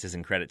their chances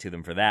and credit to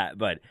them for that.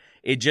 But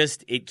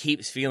it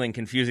keeps feeling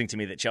confusing to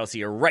me that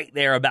Chelsea are right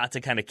there about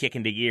to kind of kick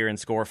into gear and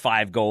score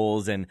 5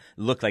 goals and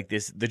look like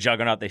the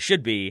juggernaut they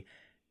should be.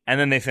 And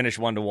then they finish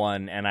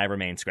 1-1, and I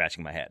remain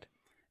scratching my head.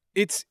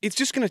 It's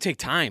just going to take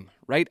time,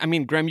 right? I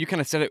mean, Graham, you kind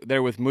of said it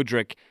there with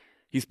Mudryk.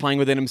 He's playing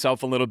within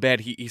himself a little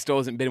bit. He still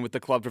hasn't been with the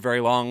club for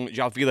very long.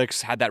 João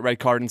Felix had that red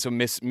card and so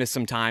missed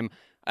some time.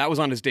 That was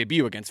on his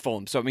debut against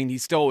Fulham. So, I mean, he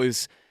still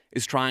is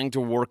trying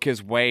to work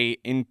his way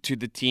into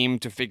the team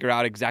to figure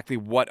out exactly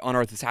what on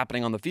earth is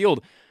happening on the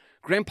field.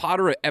 Graham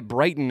Potter at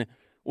Brighton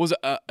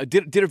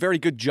did a very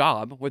good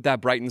job with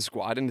that Brighton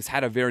squad and has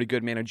had a very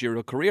good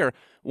managerial career.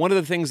 One of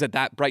the things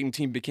that Brighton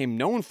team became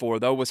known for,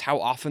 though, was how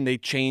often they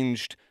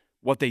changed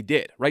what they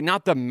did, right?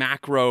 Not the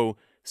macro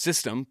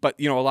system, but,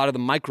 a lot of the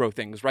micro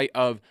things, right?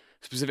 Of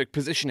specific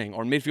positioning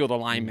or midfield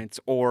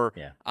alignments or,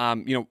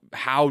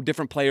 how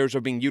different players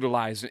are being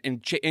utilized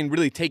and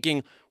really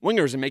taking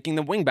wingers and making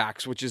them wing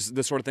backs, which is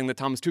the sort of thing that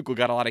Thomas Tuchel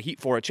got a lot of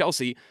heat for at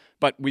Chelsea,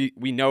 but we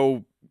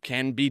know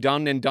can be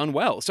done and done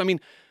well. So, I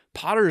mean,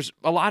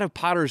 a lot of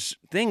Potter's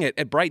thing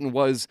at Brighton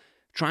was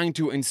trying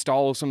to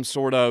install some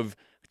sort of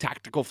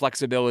tactical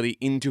flexibility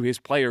into his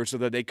players so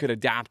that they could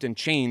adapt and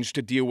change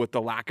to deal with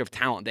the lack of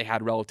talent they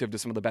had relative to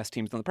some of the best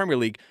teams in the Premier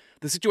League.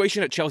 The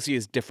situation at Chelsea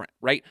is different,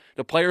 right?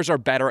 The players are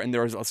better and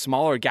there is a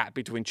smaller gap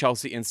between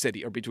Chelsea and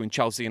City or between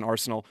Chelsea and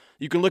Arsenal.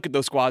 You can look at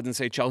those squads and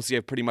say Chelsea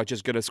have pretty much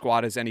as good a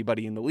squad as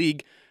anybody in the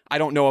league. I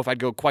don't know if I'd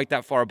go quite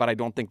that far, but I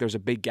don't think there's a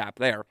big gap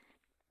there.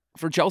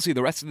 For Chelsea,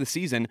 the rest of the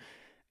season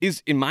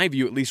is, in my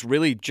view at least,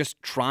 really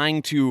just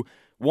trying to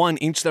one,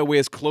 inch their way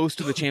as close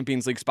to the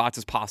Champions League spots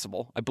as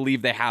possible. I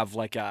believe they have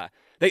like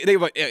they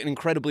have an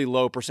incredibly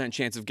low %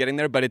 chance of getting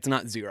there, but it's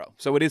not zero.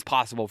 So it is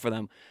possible for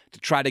them to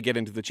try to get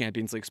into the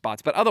Champions League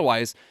spots. But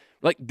otherwise,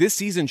 like, this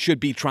season should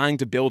be trying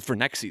to build for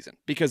next season,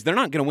 because they're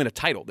not going to win a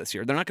title this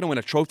year. They're not going to win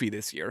a trophy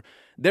this year.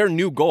 Their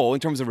new goal in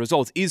terms of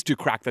results is to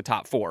crack the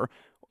top 4.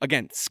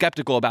 Again,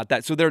 skeptical about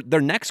that. So their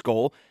next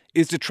goal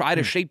is to try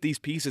to shape these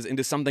pieces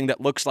into something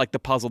that looks like the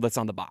puzzle that's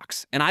on the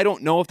box. And I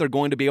don't know if they're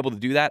going to be able to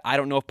do that. I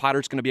don't know if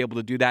Potter's going to be able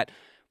to do that.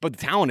 But the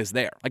talent is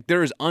there. Like,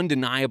 there is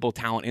undeniable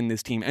talent in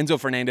this team. Enzo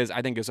Fernandez,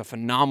 I think, is a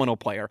phenomenal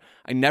player.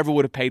 I never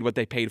would have paid what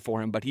they paid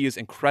for him, but he is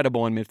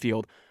incredible in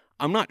midfield.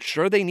 I'm not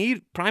sure they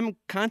need Prime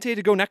Conte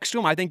to go next to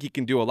him. I think he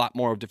can do a lot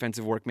more of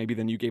defensive work maybe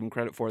than you gave him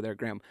credit for there,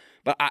 Graham.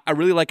 But I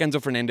really like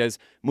Enzo Fernandez.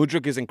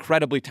 Mudryk is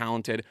incredibly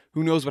talented.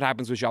 Who knows what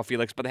happens with João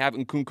Felix, but they have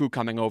Nkunku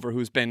coming over,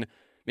 who's been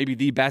maybe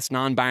the best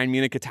non-Bayern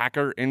Munich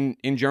attacker in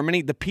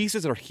Germany. The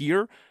pieces are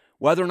here.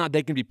 Whether or not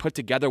they can be put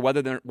together,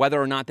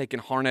 whether or not they can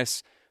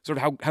harness sort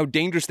of how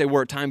dangerous they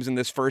were at times in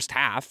this first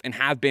half and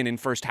have been in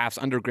first halves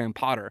under Graham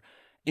Potter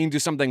into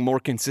something more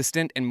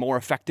consistent and more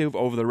effective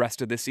over the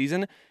rest of this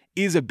season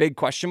is a big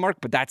question mark,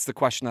 but that's the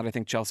question that I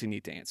think Chelsea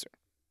need to answer.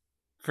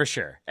 For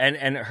sure.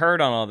 And heard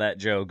on all that,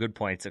 Joe, good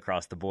points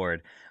across the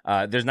board.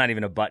 There's not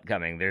even a but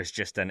coming. There's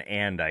just an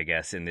and, I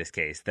guess, in this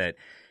case, that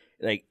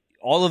like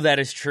all of that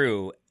is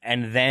true.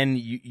 And then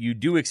you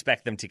do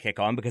expect them to kick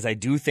on, because I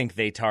do think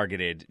they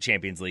targeted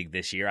Champions League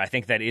this year. I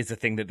think that is the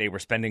thing that they were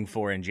spending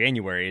for in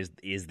January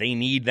is they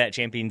need that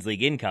Champions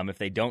League income. If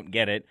they don't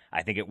get it,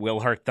 I think it will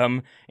hurt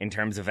them in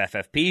terms of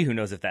FFP. Who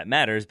knows if that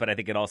matters, but I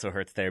think it also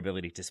hurts their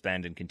ability to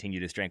spend and continue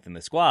to strengthen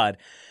the squad.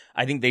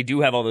 I think they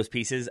do have all those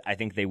pieces. I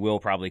think they will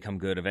probably come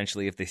good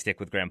eventually if they stick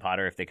with Graham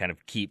Potter, if they kind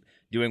of keep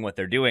doing what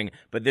they're doing.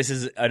 But this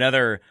is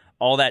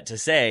all that to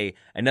say,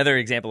 another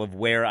example of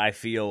where I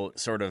feel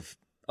sort of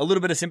a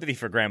little bit of sympathy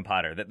for Graham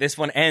Potter, that this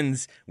one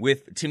ends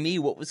with, to me,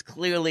 what was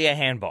clearly a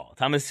handball.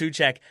 Thomas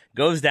Souček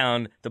goes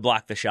down to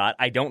block the shot.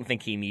 I don't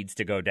think he needs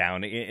to go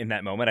down in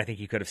that moment. I think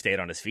he could have stayed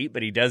on his feet,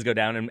 but he does go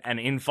down, and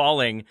in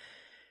falling,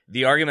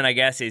 the argument, I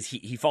guess, is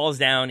he falls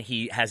down,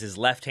 he has his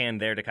left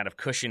hand there to kind of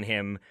cushion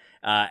him,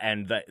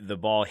 and the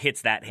ball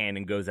hits that hand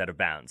and goes out of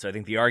bounds. So I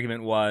think the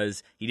argument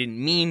was he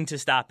didn't mean to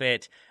stop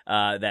it,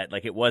 that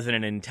like it wasn't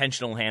an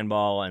intentional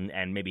handball,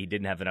 and maybe he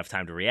didn't have enough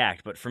time to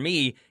react. But for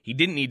me, he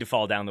didn't need to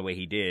fall down the way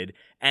he did,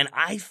 and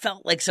I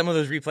felt like some of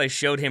those replays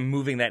showed him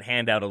moving that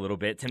hand out a little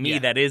bit. To me,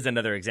 that is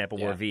another example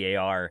where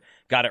VAR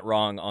got it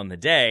wrong on the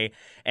day,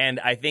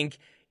 and I think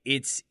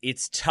it's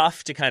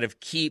tough to kind of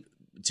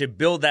to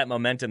build that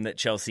momentum that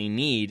Chelsea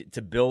need,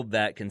 to build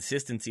that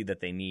consistency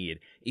that they need,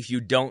 if you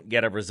don't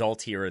get a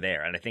result here or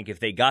there. And I think if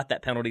they got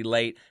that penalty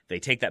late, they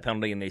take that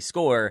penalty and they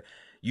score,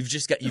 you've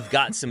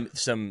got some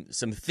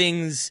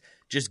things,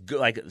 just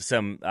like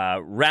some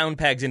round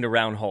pegs into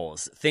round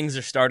holes. Things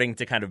are starting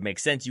to kind of make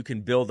sense. You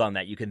can build on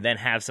that. You can then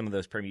have some of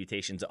those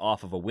permutations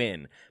off of a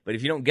win. But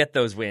if you don't get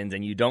those wins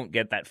and you don't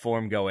get that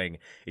form going,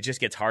 it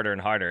just gets harder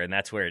and harder. And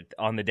that's where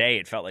on the day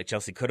it felt like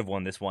Chelsea could have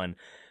won this one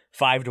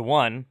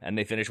 5-1, and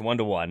they finished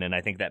 1-1, and I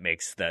think that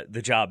makes the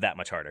job that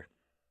much harder.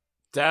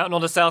 Down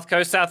on the South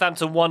Coast,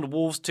 Southampton 1,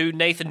 Wolves 2.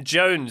 Nathan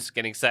Jones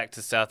getting sacked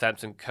as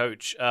Southampton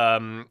coach.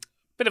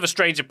 Bit of a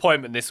strange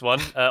appointment, this one.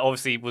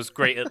 Obviously was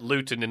great at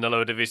Luton in the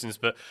lower divisions,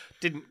 but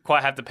didn't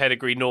quite have the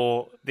pedigree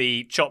nor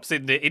the chops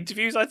in the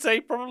interviews, I'd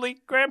say, probably,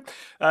 Graham.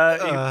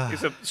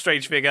 He's a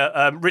strange figure.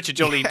 Richard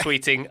Jolly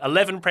tweeting,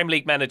 11 Premier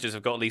League managers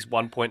have got at least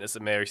 1 point at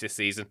St Mary's this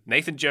season.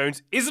 Nathan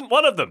Jones isn't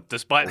one of them,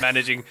 despite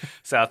managing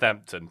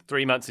Southampton.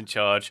 3 months in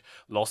charge,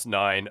 lost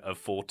 9 of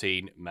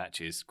 14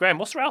 matches. Graham,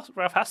 what's Ralph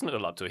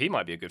Hasenhüttl up to? He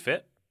might be a good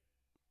fit.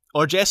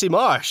 Or Jesse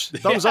Marsh.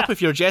 Thumbs up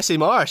if you're Jesse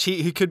Marsh.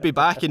 He could be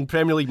back in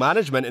Premier League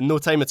management in no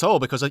time at all,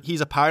 because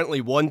he's apparently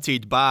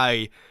wanted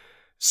by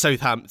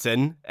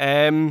Southampton.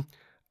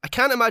 I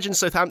can't imagine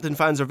Southampton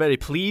fans are very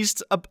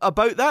pleased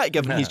about that,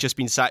 given he's just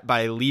been sacked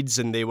by Leeds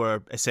and they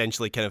were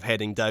essentially kind of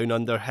heading down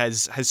under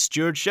his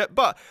stewardship.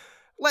 But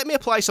let me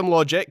apply some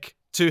logic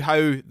to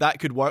how that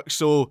could work.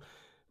 So,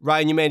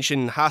 Ryan, you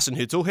mentioned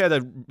Hasenhüttl. He had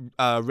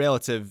a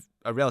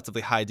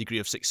relatively high degree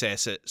of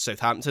success at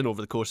Southampton over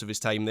the course of his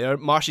time there.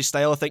 Marsh's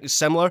style, I think, is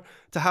similar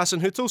to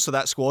Hasenhüttl, so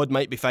that squad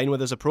might be fine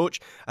with his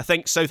approach. I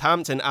think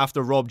Southampton,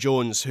 after Rob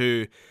Jones,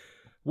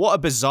 what a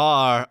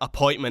bizarre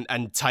appointment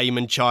and time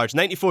in charge.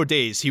 94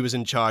 days he was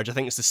in charge. I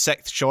think it's the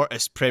 6th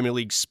shortest Premier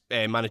League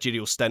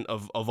managerial stint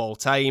of all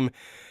time.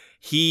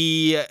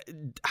 He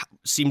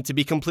seemed to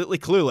be completely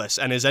clueless,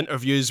 and his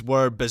interviews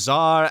were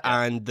bizarre,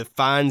 and the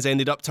fans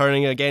ended up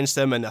turning against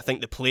him, and I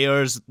think the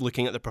players,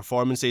 looking at the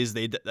performances,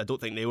 I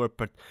don't think they were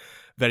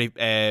very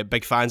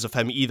big fans of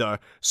him either.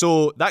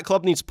 So that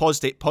club needs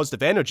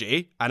positive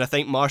energy, and I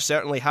think Marsh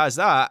certainly has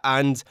that,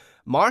 and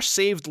Marsh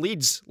saved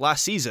Leeds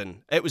last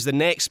season. It was the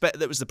next bit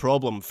that was the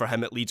problem for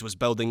him at Leeds, was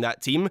building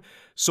that team.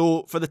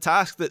 So for the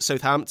task that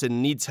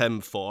Southampton needs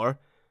him for,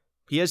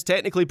 he has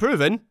technically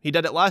proven he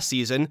did it last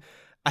season.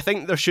 I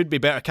think there should be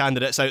better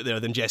candidates out there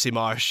than Jesse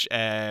Marsch,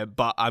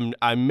 but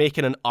I'm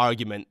making an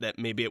argument that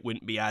maybe it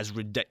wouldn't be as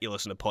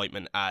ridiculous an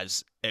appointment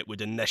as it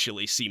would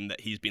initially seem that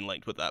he's been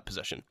linked with that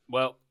position.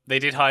 Well, they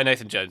did hire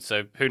Nathan Jones,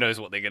 so who knows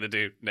what they're going to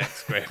do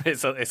next, Graham.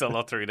 It's a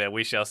lottery there.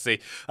 We shall see.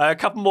 A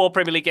couple more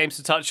Premier League games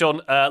to touch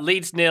on.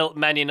 Leeds 0,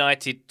 Man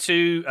United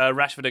 2.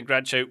 Rashford and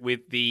Grancho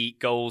with the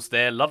goals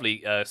there.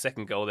 Lovely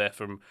second goal there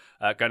from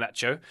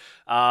Garnacho.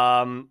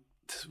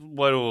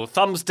 Well,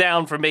 thumbs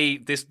down for me.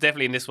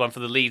 Definitely in this one for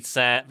the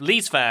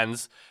Leeds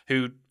fans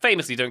who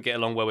famously don't get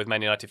along well with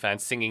Man United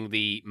fans singing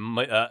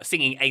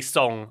a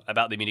song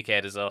about the Munich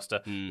air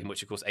disaster, in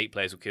which of course 8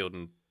 players were killed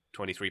and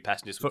 23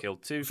 passengers were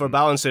killed too. For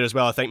balance there as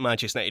well, I think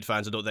Manchester United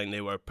fans, I don't think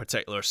they were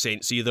particular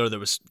saints either. There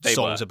was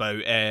songs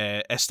about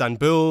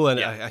Istanbul and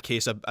a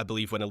case, I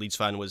believe, when a Leeds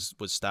fan was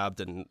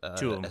stabbed in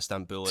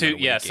Istanbul. So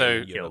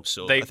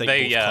I think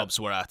both clubs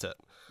were at it.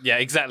 Yeah,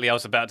 exactly. I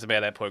was about to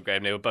make that point,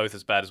 Graham. They were both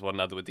as bad as one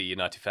another, with the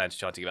United fans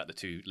chanting about the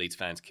 2 Leeds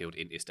fans killed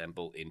in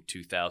Istanbul in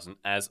 2000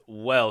 as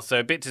well. So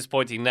a bit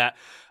disappointing that.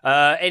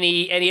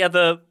 Any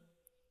other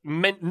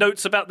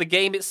notes about the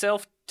game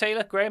itself?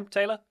 Taylor? Graham?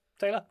 Taylor?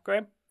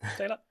 Graham?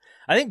 Taylor?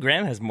 I think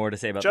Graham has more to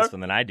say about this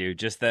one than I do.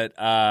 Just that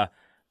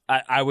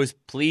I was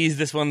pleased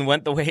this one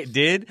went the way it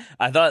did.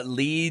 I thought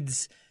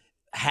Leeds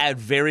had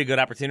very good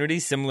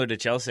opportunities, similar to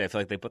Chelsea. I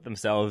feel like they put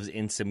themselves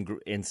in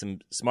some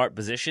smart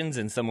positions,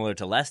 and similar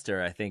to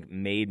Leicester, I think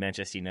made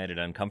Manchester United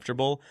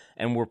uncomfortable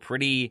and were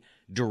pretty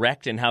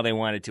direct in how they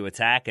wanted to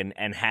attack and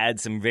had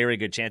some very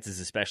good chances,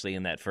 especially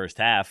in that first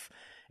half.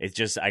 It's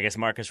just, I guess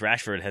Marcus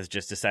Rashford has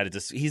just decided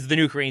to, he's the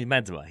new Karim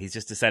Benzema. He's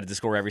just decided to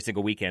score every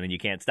single weekend and you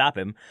can't stop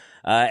him.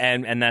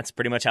 And that's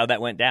pretty much how that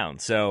went down.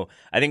 So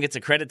I think it's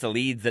a credit to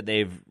Leeds that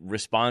they've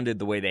responded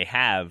the way they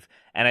have.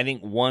 And I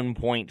think 1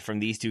 point from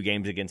these 2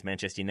 games against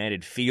Manchester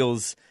United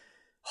feels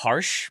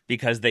harsh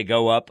because they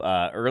go up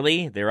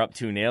early. They're up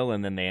 2-0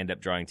 and then they end up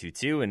drawing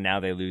 2-2. And now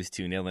they lose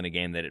 2-0 in a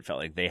game that it felt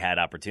like they had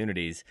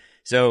opportunities.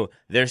 So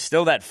there's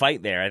still that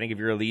fight there. I think if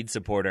you're a Leeds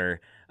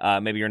supporter,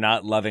 maybe you're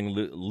not loving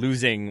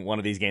losing one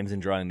of these games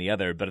and drawing the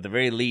other, but at the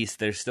very least,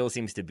 there still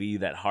seems to be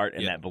that heart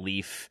and that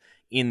belief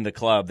in the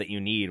club that you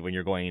need when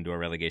you're going into a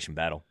relegation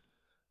battle.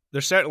 There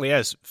certainly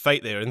is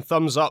fight there, and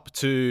thumbs up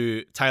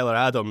to Tyler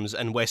Adams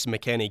and Weston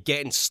McKennie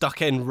getting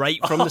stuck in right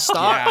from the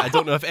start. I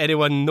don't know if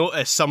anyone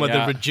noticed some of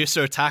the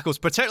reducer tackles,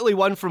 particularly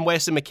one from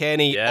Weston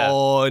McKennie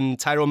on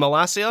Tyrone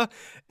Malacia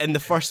in the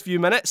first few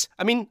minutes.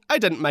 I mean, I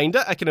didn't mind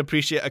it. I can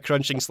appreciate a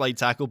crunching slide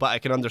tackle, but I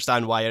can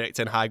understand why Erik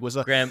ten Hag was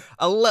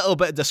a little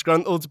bit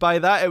disgruntled by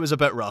that. It was a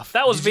bit rough.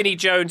 That was Vinnie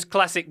Jones,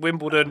 classic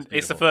Wimbledon.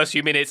 It's the first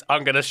few minutes.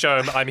 I'm going to show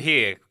him I'm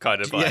here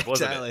kind of vibe,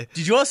 wasn't it?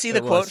 Did you all see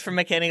the quote from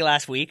McKennie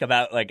last week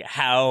about like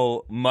how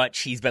much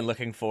he's been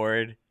looking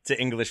forward to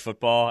English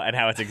football and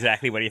how it's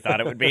exactly what he thought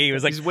it would be? He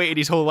was like, he's waited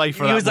his whole life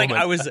for that. He was like,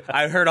 moment.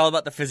 I heard all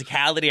about the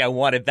physicality. I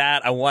wanted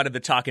that. I wanted the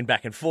talking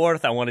back and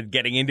forth. I wanted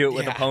getting into it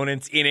with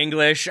opponents in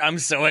English. I'm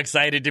so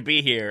excited to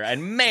be here.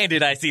 And man,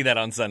 did I see that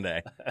on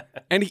Sunday.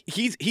 And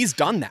he's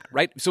done that,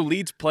 right? So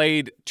Leeds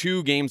played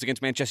 2 games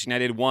against Manchester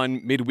United,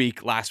 one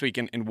midweek last week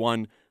and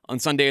one on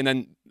Sunday, and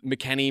then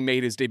McKennie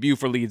made his debut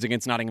for Leeds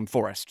against Nottingham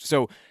Forest.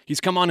 So he's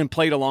come on and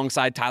played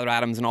alongside Tyler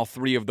Adams in all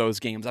 3 of those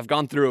games. I've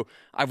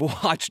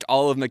watched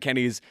all of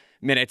McKennie's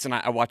minutes, and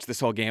I watched this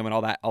whole game and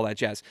all that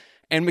jazz.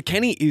 And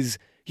McKennie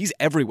he's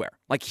everywhere.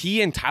 Like,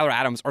 he and Tyler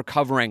Adams are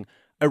covering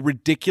a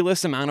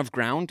ridiculous amount of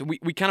ground.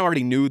 We kind of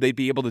already knew they'd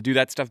be able to do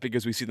that stuff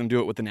because we see them do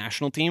it with the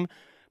national team.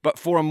 But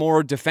for a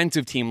more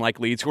defensive team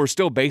like Leeds, who are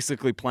still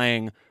basically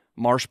playing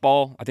marsh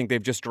ball, I think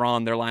they've just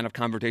drawn their line of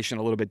conversation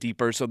a little bit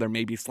deeper, so they're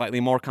maybe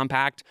slightly more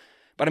compact.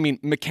 But I mean,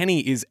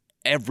 McKennie is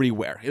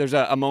everywhere. There's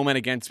a moment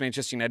against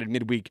Manchester United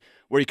midweek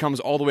where he comes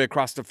all the way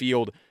across the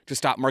field to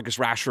stop Marcus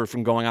Rashford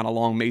from going on a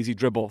long mazy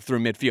dribble through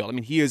midfield. I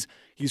mean, he's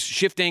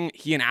shifting.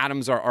 He and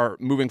Adams are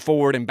moving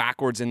forward and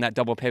backwards in that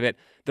double pivot.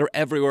 They're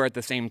everywhere at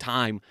the same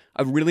time.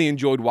 I've really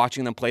enjoyed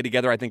watching them play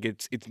together. I think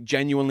it's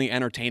genuinely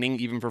entertaining,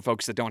 even for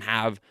folks that don't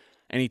have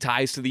any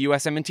ties to the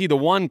USMNT. The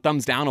one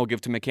thumbs down I'll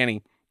give to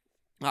McKennie,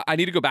 I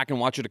need to go back and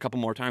watch it a couple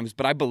more times,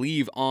 but I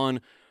believe on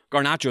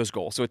Garnacho's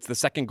goal, so it's the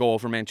second goal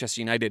for Manchester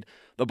United,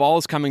 the ball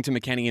is coming to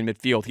McKennie in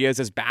midfield. He has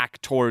his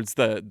back towards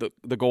the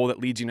goal that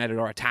Leeds United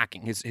are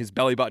attacking. His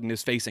belly button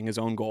is facing his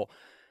own goal.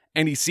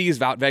 And he sees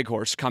Wout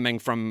Weghorst coming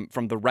from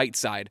the right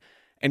side.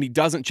 And he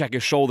doesn't check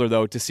his shoulder,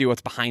 though, to see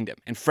what's behind him.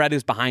 And Fred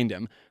is behind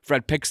him.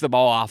 Fred picks the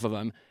ball off of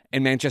him,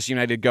 and Manchester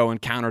United go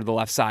and counter down the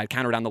left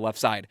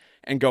side,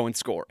 and go and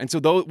score. And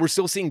so we're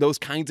still seeing those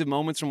kinds of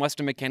moments from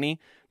Weston McKennie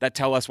that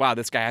tell us, wow,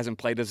 this guy hasn't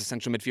played as a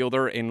central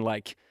midfielder in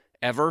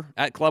ever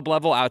at club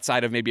level,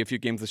 outside of maybe a few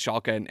games with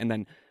Schalke and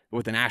then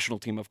with the national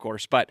team, of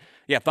course. But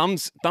yeah,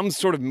 thumbs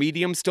sort of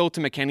medium still to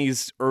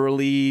McKennie's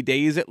early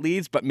days at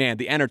Leeds, but man,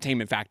 the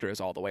entertainment factor is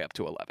all the way up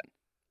to 11.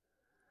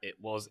 It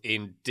was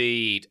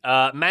indeed.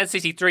 Man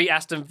City 3,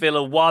 Aston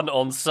Villa 1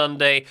 on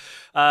Sunday.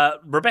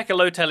 Rebecca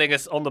Lowe telling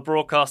us on the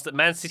broadcast that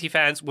Man City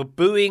fans were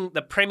booing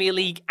the Premier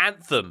League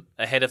anthem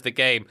ahead of the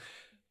game.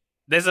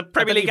 There's a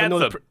Premier League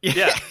anthem.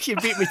 Yeah, you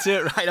beat me to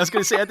it, right? I was going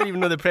to say, I didn't even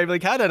know the Premier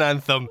League had an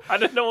anthem. I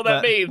don't know what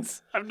that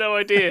means. I have no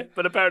idea,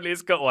 but apparently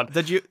it's got one.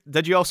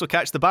 Did you also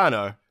catch the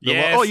banner?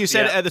 Yes, you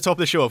said it at the top of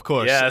the show, of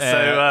course. Yeah,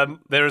 so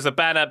there is a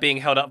banner being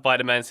held up by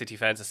the Man City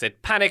fans that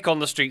said, "Panic on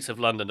the streets of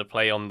London," to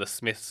play on the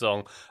Smith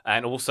song.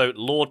 And also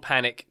Lord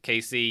Panic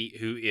QC,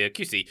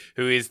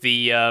 who is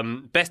the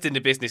best in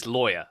the business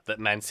lawyer that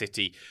Man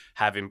City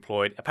have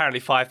employed. Apparently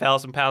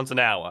 £5,000 an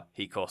hour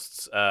he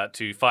costs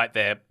to fight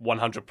their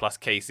 100-plus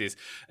cases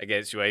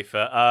against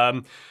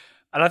UEFA.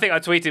 And I think I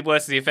tweeted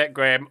words to the effect,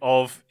 Graham,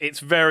 of it's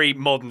very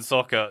modern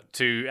soccer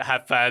to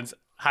have fans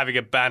having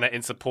a banner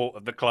in support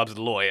of the club's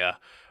lawyer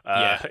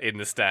in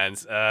the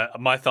stands.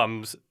 My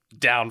thumb's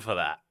down for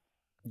that.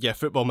 Yeah,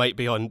 football might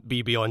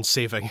be beyond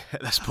saving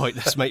at this point.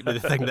 This might be the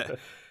thing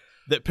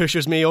that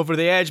pushes me over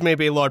the edge.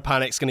 Maybe Lord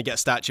Panic's going to get a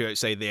statue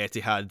outside the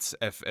Etihad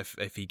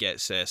if he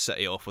gets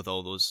City off with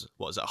all those,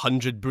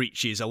 100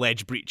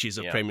 alleged breaches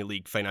of Premier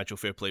League financial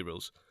fair play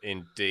rules.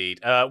 Indeed.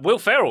 Will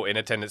Ferrell in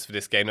attendance for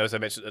this game, as I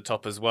mentioned at the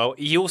top as well.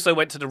 He also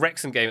went to the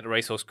Wrexham game at the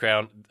Racehorse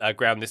ground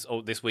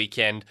this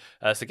weekend,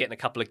 so getting a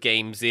couple of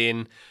games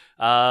in.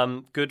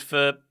 Good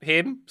for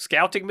him.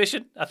 Scouting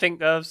mission, I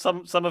think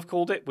some have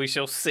called it. We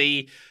shall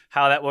see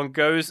how that one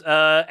goes.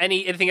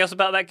 Anything else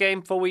about that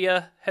game before we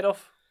head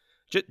off?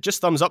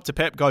 Just thumbs up to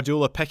Pep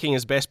Guardiola picking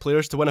his best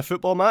players to win a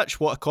football match.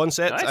 What a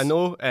concept, nice. I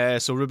know.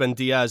 So Ruben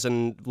Diaz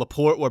and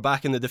Laporte were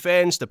back in the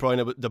defence. De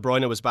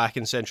Bruyne was back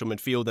in central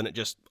midfield, and it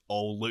just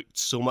all looked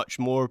so much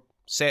more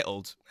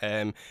settled.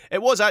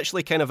 It was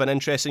actually kind of an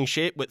interesting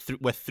shape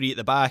with three at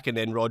the back, and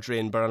then Rodri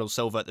and Bernardo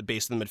Silva at the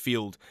base of the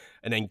midfield,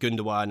 and then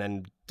Gundogan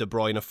and De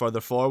Bruyne further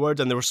forward.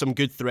 And there were some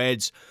good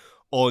threads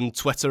on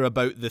Twitter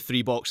about the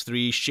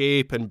 3-box-3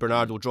 shape and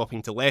Bernardo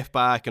dropping to left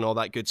back and all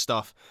that good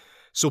stuff.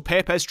 So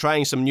Pep is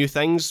trying some new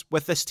things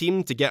with this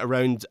team to get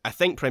around, I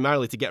think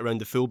primarily to get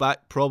around the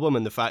fullback problem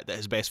and the fact that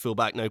his best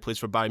fullback now plays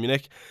for Bayern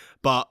Munich.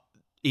 But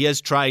he is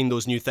trying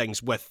those new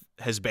things with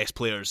his best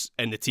players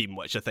in the team,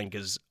 which I think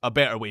is a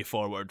better way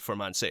forward for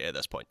Man City at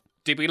this point.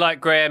 Did we like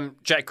Graham,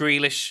 Jack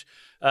Grealish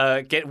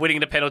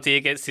winning the penalty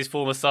against his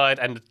former side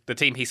and the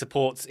team he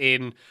supports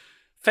in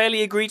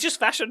fairly egregious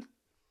fashion?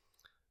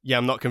 Yeah,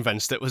 I'm not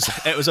convinced it was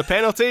a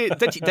penalty.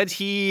 Did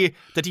he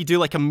do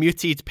like a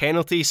muted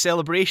penalty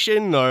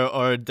celebration,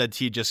 or did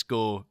he just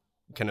go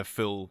kind of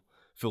full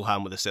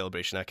ham with the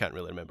celebration? I can't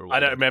really remember.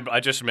 I don't remember. I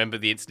just remember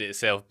the incident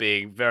itself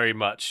being very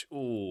much,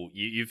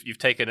 you've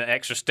taken an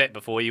extra step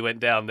before you went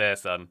down there,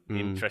 son.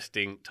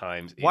 Interesting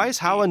times. Why is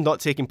Haaland not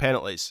taking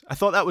penalties? I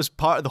thought that was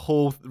part of the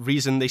whole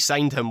reason they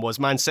signed him,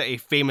 was Man City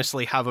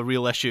famously have a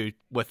real issue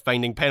with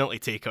finding penalty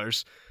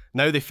takers.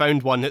 Now they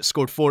found one that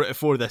scored 4 out of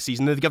 4 this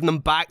season. They've given them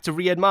back to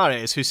Riyad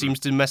Mahrez, who seems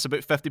to miss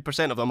about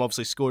 50% of them,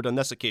 obviously scored on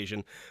this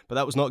occasion. But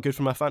that was not good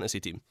for my fantasy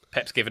team.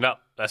 Pep's given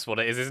up. That's what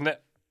it is, isn't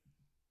it?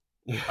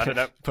 I don't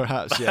know.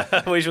 Perhaps,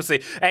 yeah. We shall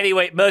see.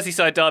 Anyway,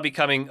 Merseyside derby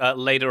coming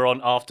later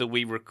on after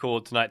we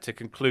record tonight to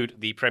conclude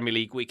the Premier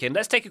League weekend.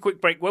 Let's take a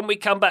quick break. When we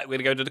come back, we're going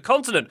to go to the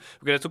continent.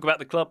 We're going to talk about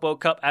the Club World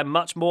Cup and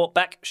much more.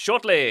 Back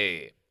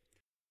shortly.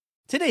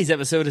 Today's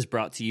episode is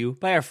brought to you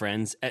by our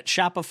friends at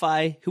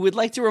Shopify, who would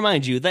like to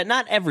remind you that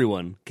not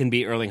everyone can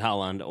be Erling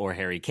Haaland or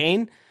Harry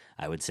Kane.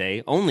 I would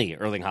say only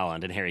Erling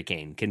Haaland and Harry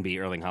Kane can be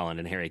Erling Haaland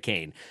and Harry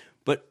Kane.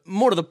 But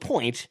more to the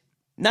point,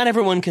 not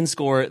everyone can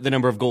score the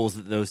number of goals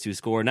that those two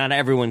score. Not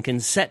everyone can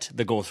set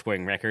the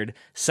goal-scoring record.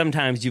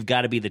 Sometimes you've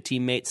got to be the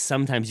teammate.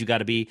 Sometimes you've got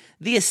to be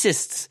the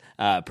assists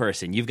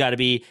person. You've got to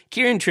be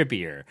Kieran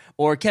Trippier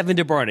or Kevin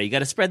De Bruyne. You got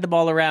to spread the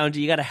ball around.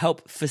 You got to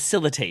help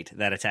facilitate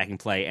that attacking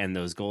play and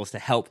those goals to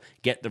help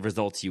get the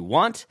results you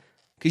want.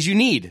 Because you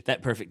need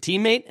that perfect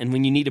teammate. And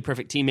when you need a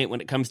perfect teammate when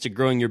it comes to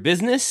growing your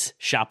business,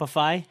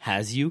 Shopify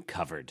has you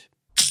covered.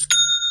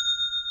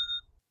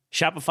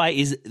 Shopify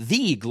is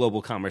the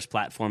global commerce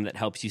platform that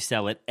helps you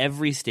sell at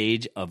every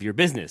stage of your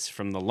business,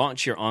 from the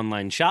launch your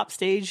online shop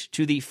stage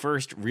to the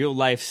first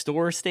real-life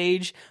store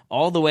stage,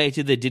 all the way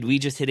to the did we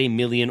just hit 1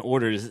 million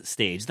orders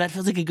stage. That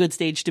feels like a good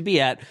stage to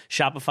be at.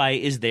 Shopify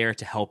is there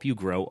to help you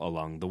grow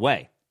along the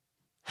way.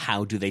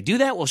 How do they do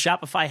that? Well,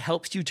 Shopify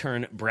helps you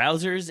turn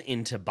browsers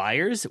into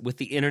buyers with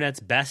the internet's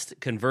best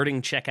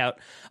converting checkout,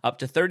 up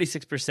to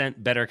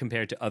 36% better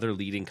compared to other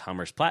leading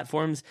commerce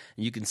platforms.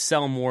 And you can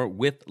sell more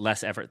with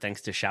less effort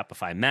thanks to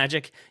Shopify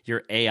Magic,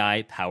 your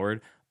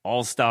AI-powered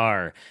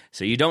all-star.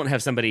 So you don't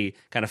have somebody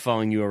kind of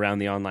following you around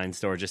the online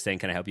store just saying,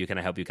 can I help you, can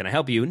I help you, can I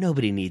help you?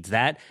 Nobody needs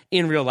that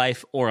in real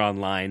life or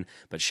online,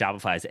 but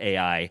Shopify's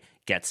AI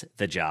gets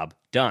the job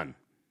done.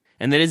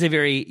 And that is a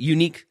very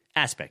unique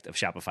aspect of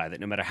Shopify,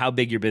 that no matter how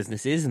big your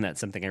business is, and that's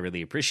something I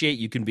really appreciate,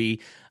 you can be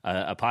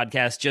a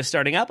podcast just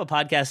starting up, a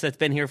podcast that's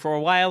been here for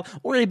a while,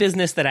 or a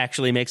business that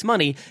actually makes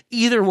money.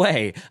 Either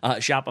way,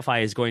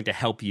 Shopify is going to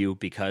help you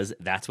because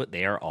that's what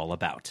they are all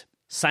about.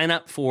 Sign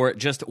up for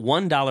just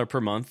 $1 per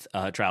month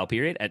trial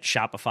period at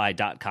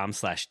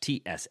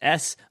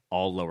shopify.com/TSS,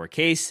 all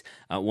lowercase.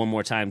 One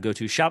more time, go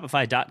to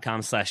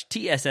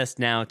shopify.com/TSS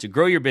now to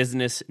grow your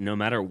business no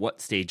matter what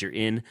stage you're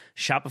in.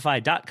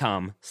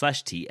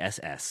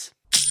 Shopify.com/TSS.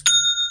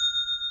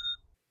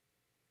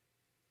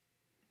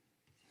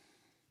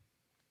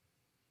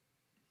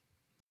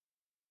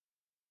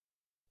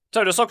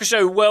 Total Soccer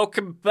Show,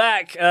 welcome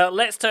back.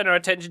 Let's turn our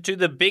attention to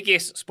the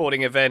biggest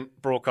sporting event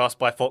broadcast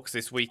by Fox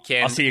this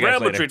weekend. I'll see you Real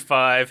guys Madrid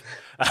 5,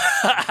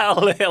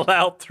 Al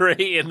Hilal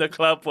 3 in the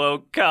Club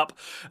World Cup,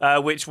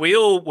 which we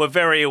all were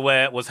very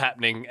aware was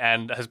happening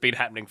and has been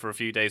happening for a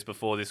few days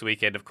before this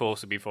weekend. Of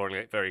course, we'll be following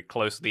it very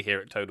closely here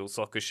at Total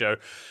Soccer Show.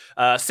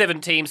 7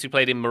 teams who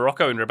played in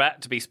Morocco and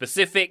Rabat, to be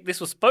specific. This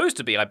was supposed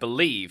to be, I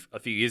believe, a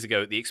few years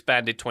ago, the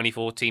expanded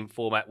 24-team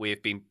format we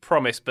have been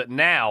promised, but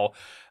now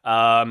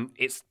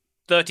it's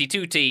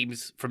 32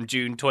 teams from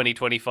June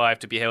 2025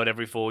 to be held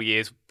every 4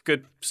 years.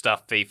 Good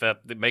stuff, FIFA.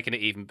 They're making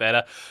it even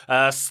better.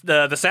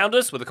 The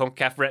Sounders were the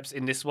CONCACAF reps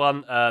in this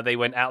one. They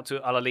went out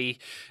to Al Ahly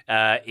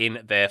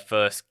in their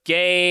first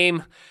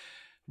game.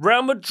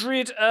 Real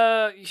Madrid,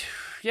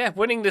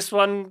 winning this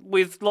one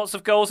with lots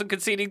of goals and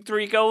conceding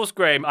 3 goals,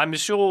 Graham. I'm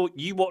sure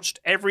you watched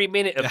every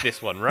minute of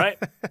this one, right?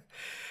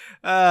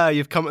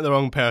 You've come to the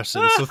wrong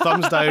person. So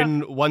thumbs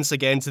down once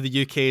again to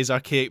the UK's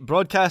archaic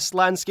broadcast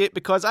landscape,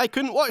 because I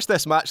couldn't watch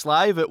this match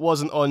live. It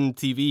wasn't on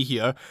TV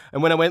here.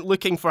 And when I went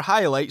looking for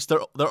highlights,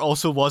 there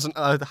also wasn't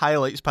a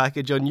highlights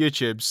package on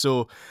YouTube.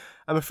 So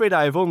I'm afraid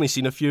I've only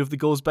seen a few of the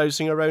goals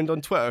bouncing around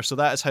on Twitter. So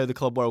that is how the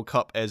Club World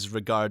Cup is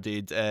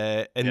regarded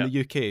in the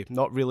UK.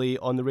 Not really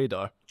on the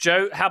radar.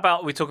 Joe, how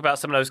about we talk about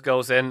some of those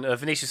goals then?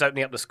 Vinicius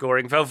opening up the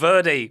scoring.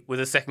 Valverde with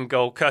a second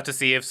goal,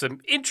 courtesy of some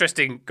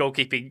interesting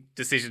goalkeeping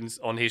decisions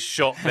on his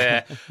shot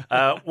there.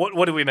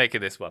 What do we make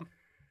of this one?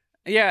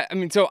 Yeah, I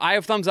mean, so I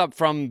have thumbs up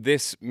from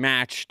this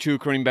match to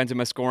Karim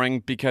Benzema scoring,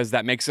 because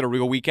that makes it a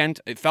real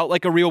weekend. It felt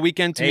like a real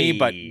weekend to me,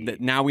 but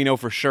now we know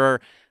for sure.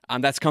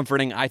 That's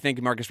comforting. I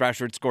think Marcus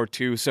Rashford scored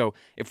 2. So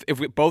if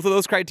both of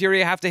those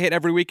criteria have to hit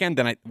every weekend,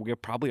 then we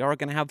probably are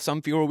going to have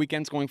some fewer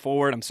weekends going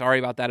forward. I'm sorry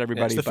about that,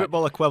 everybody. It's the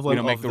football equivalent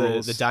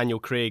of the Daniel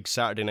Craig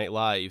Saturday Night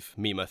Live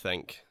meme, I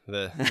think.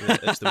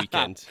 It's the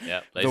weekend.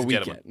 Yeah, ladies and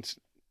gentlemen.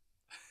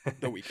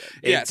 The weekend.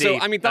 Yeah, so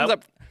I mean,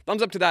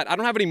 thumbs up to that. I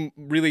don't have any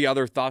really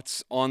other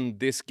thoughts on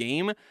this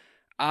game.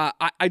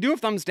 I do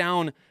have thumbs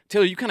down.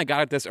 Taylor, you kind of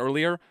got at this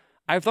earlier.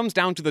 I have thumbs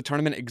down to the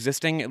tournament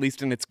existing, at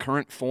least in its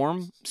current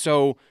form.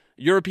 So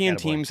European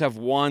teams have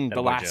won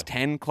the last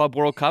 10 Club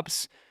World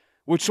Cups,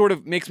 which sort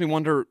of makes me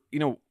wonder,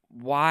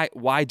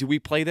 why do we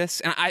play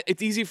this? And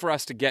it's easy for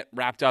us to get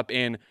wrapped up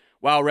in,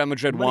 well, Real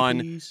Madrid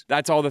won.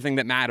 That's all the thing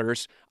that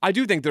matters. I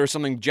do think there's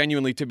something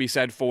genuinely to be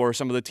said for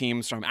some of the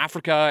teams from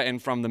Africa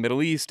and from the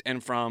Middle East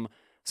and from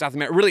South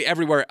America, really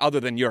everywhere other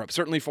than Europe.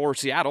 Certainly for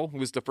Seattle, who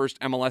was the first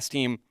MLS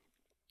team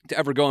to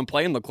ever go and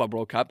play in the Club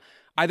World Cup.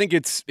 I think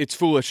it's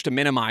foolish to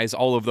minimize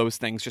all of those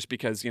things just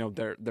because,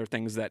 they're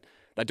things that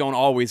don't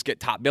always get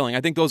top billing.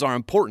 I think those are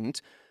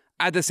important.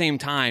 At the same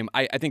time,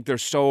 I think they're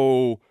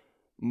so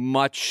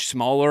much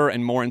smaller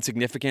and more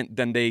insignificant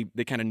than they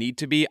kind of need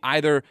to be.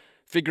 Either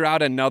figure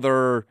out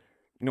another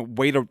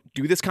way to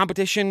do this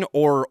competition,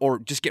 or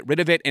just get rid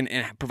of it and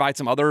provide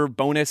some other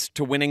bonus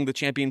to winning the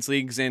Champions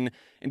Leagues in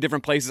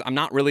different places. I'm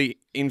not really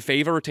in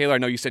favor. Taylor, I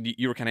know you said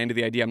you were kind of into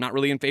the idea. I'm not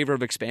really in favor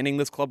of expanding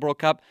this Club World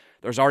Cup.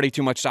 There's already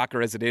too much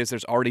soccer as it is.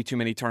 There's already too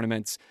many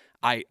tournaments.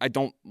 I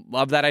don't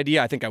love that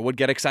idea. I think I would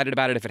get excited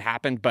about it if it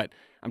happened, but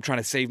I'm trying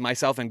to save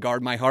myself and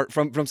guard my heart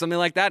from something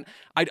like that.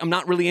 I'm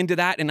not really into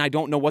that, and I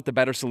don't know what the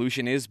better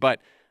solution is,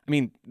 but I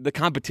mean, the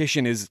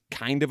competition is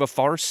kind of a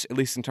farce, at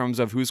least in terms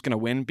of who's going to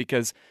win,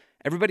 because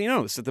everybody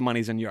knows that the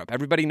money's in Europe.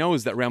 Everybody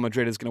knows that Real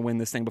Madrid is going to win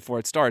this thing before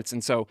it starts,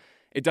 and so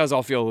it does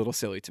all feel a little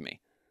silly to me.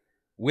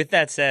 With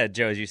that said,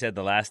 Joe, as you said,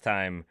 the last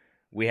time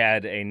we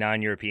had a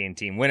non-European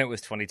team when it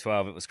was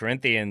 2012, it was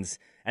Corinthians,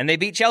 and they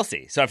beat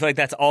Chelsea. So I feel like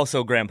that's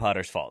also Graham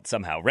Potter's fault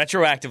somehow.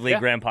 Retroactively,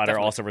 Graham Potter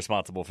also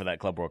responsible for that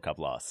Club World Cup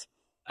loss.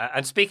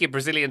 And speaking of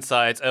Brazilian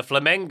sides,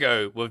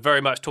 Flamengo were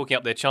very much talking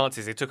up their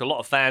chances. They took a lot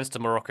of fans to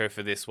Morocco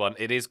for this one.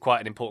 It is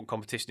quite an important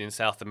competition in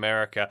South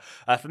America.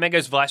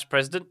 Flamengo's vice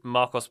president,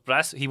 Marcos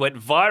Braz, he went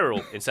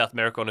viral in South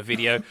America on a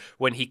video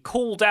when he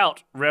called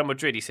out Real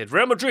Madrid. He said,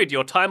 "Real Madrid,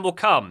 your time will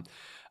come."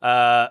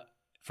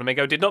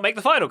 Flamengo did not make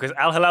the final because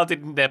Al Hilal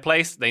did in their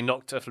place. They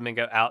knocked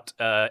Flamengo out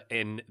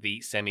in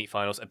the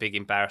semi-finals. A big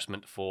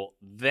embarrassment for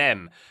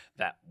them.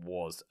 That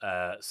was.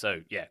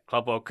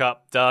 Club World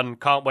Cup done.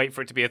 Can't wait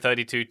for it to be a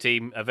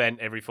 32-team event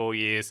every 4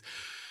 years.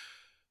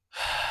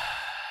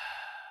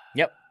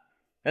 Yep,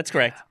 that's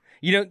correct.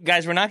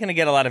 Guys, we're not going to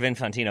get a lot of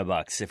Infantino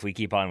bucks if we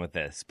keep on with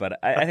this, but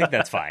I think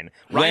that's fine.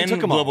 Ryan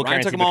took them all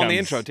in the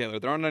intro, Taylor.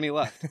 There aren't any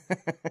left.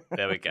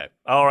 There we go.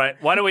 All right.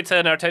 Why don't we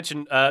turn our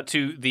attention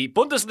to the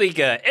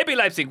Bundesliga? RB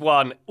Leipzig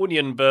 1,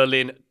 Union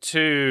Berlin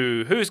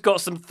 2. Who's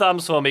got some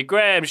thumbs for me?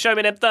 Graham, show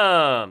me them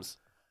thumbs.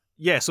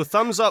 Yeah, so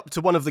thumbs up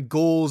to one of the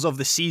goals of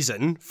the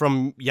season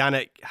from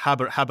Yannick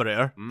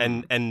Haberer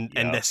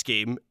in this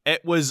game.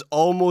 It was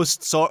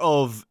almost sort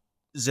of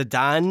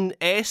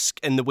Zidane-esque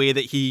in the way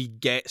that he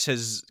gets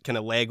his kind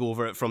of leg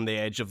over it from the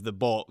edge of the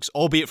box,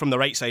 albeit from the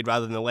right side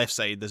rather than the left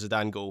side, the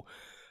Zidane goal.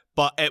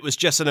 But it was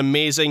just an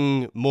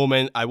amazing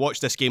moment. I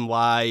watched this game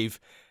live.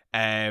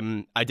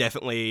 I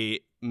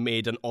definitely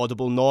made an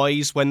audible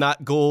noise when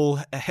that ball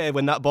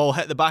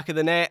hit the back of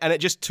the net, and it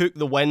just took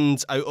the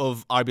wind out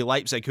of RB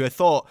Leipzig, who I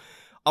thought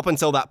up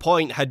until that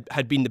point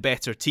had been the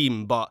better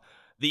team, but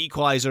The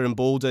equaliser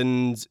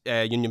emboldened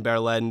Union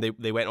Berlin.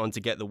 They went on to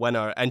get the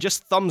winner. And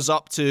just thumbs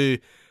up to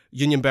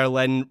Union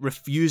Berlin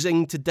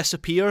refusing to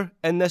disappear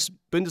in this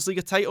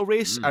Bundesliga title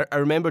race. I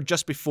remember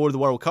just before the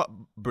World Cup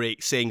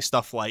break saying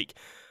stuff like,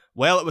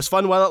 well, it was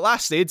fun while it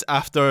lasted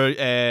after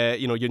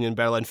Union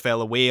Berlin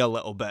fell away a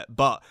little bit.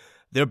 But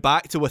they're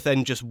back to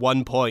within just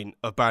 1 point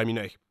of Bayern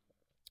Munich.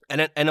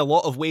 And in a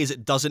lot of ways,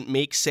 it doesn't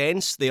make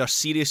sense. They are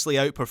seriously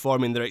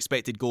outperforming their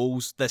expected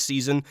goals this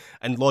season,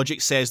 and logic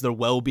says there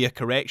will be a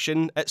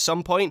correction at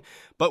some point.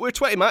 But we're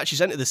 20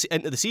 matches into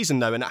the season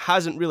now, and it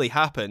hasn't really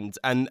happened.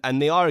 And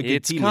they are a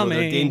good team.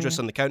 They're dangerous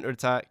on the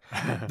counter-attack.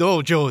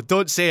 No, Joe,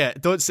 don't say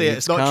it. Don't say it.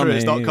 It's not true.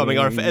 It's not coming.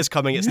 Or if it is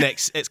coming,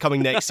 it's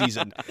coming next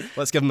season.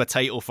 Let's give them a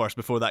title first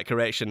before that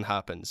correction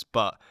happens.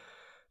 But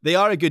they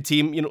are a good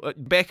team. You know,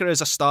 Becker is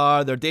a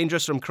star. They're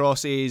dangerous from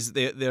crosses.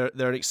 They're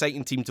an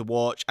exciting team to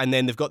watch. And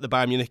then they've got the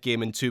Bayern Munich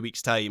game in 2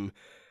 weeks' time.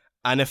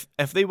 And if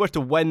they were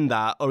to win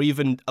that or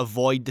even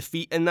avoid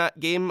defeat in that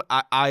game,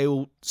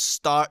 I'll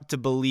start to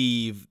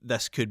believe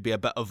this could be a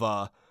bit of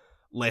a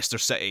Leicester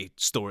City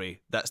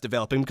story that's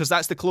developing, because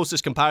that's the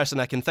closest comparison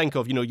I can think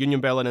of. You know,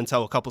 Union Berlin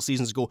until a couple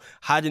seasons ago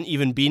hadn't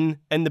even been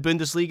in the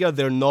Bundesliga.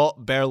 They're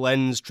not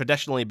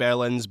traditionally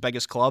Berlin's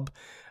biggest club,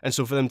 and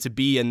so for them to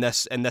be in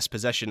this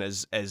position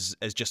is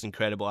just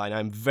incredible, and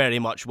I'm very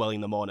much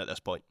willing them on at this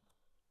point.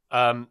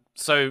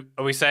 So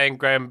are we saying,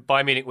 Graham,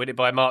 Bayern Munich win it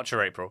by March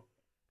or April?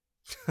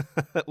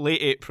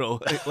 Late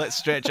April. Let's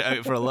stretch it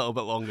out for a little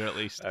bit longer at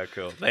least. Oh,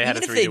 cool. They had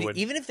a 3-0 win.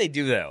 Even if they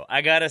do, though,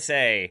 I gotta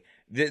say,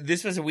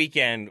 this was a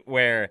weekend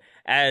where,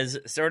 as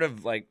sort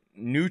of like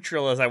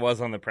neutral as I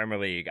was on the Premier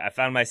League, I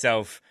found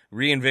myself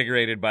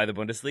reinvigorated by the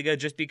Bundesliga,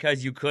 just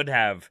because you could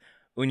have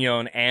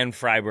Union and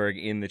Freiburg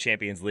in the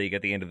Champions League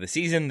at the end of the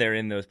season. They're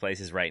in those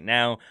places right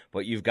now,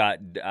 but you've got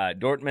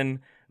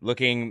Dortmund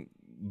looking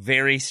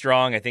very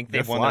strong. I think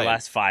they've won their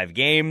last 5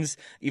 games.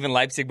 Even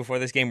Leipzig before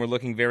this game were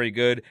looking very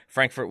good.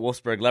 Frankfurt,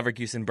 Wolfsburg,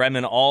 Leverkusen,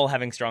 Bremen, all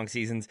having strong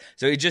seasons.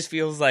 So it just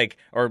feels like,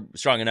 or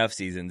strong enough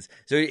seasons.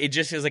 So it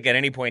just feels like at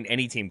any point,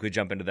 any team could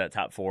jump into that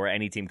top 4.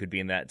 Any team could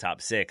be in that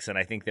top 6. And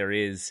I think there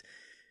is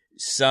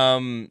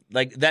some,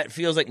 like, that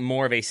feels like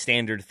more of a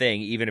standard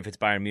thing, even if it's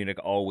Bayern Munich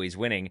always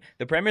winning.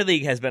 The Premier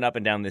League has been up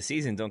and down this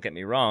season, don't get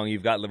me wrong.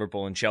 You've got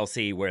Liverpool and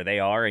Chelsea where they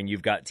are, and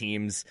you've got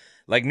teams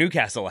like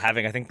Newcastle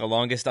having, I think, the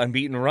longest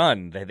unbeaten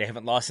run. They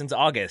haven't lost since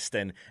August,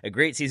 and a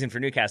great season for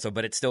Newcastle,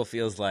 but it still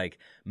feels like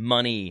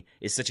money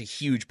is such a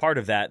huge part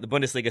of that. The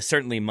Bundesliga,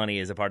 certainly money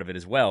is a part of it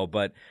as well,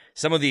 but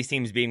some of these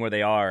teams being where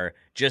they are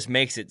just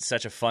makes it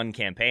such a fun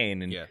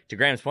campaign. And to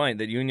Graham's point,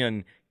 that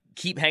Union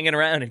keep hanging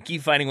around and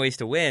keep finding ways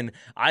to win.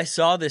 I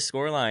saw this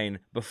scoreline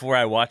before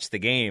I watched the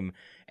game,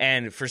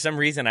 and for some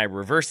reason I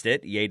reversed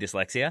it. Yay,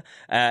 dyslexia.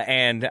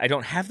 And I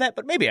don't have that,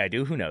 but maybe I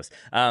do. Who knows?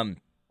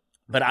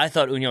 But I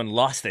thought Union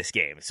lost this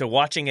game. So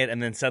watching it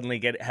and then suddenly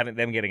having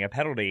them getting a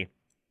penalty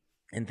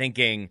and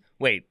thinking,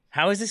 wait,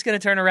 how is this going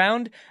to turn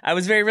around? I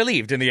was very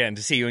relieved in the end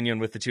to see Union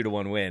with the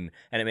 2-1 win,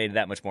 and it made it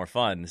that much more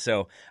fun.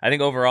 So I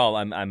think overall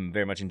I'm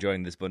very much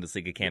enjoying this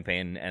Bundesliga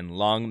campaign, and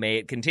long may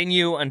it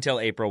continue until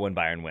April when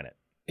Bayern win it.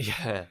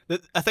 Yeah,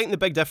 I think the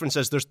big difference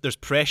is there's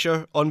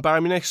pressure on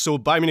Bayern Munich. So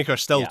Bayern Munich are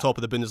still top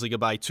of the Bundesliga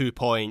by 2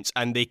 points,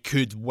 and they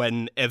could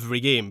win every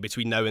game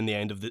between now and the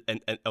end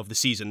of the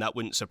season. That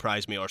wouldn't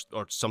surprise me,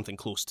 or something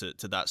close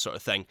to that sort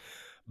of thing.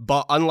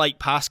 But unlike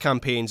past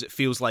campaigns, it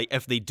feels like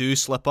if they do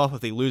slip up,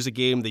 if they lose a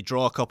game, they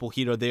draw a couple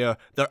here or there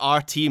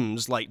are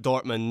teams like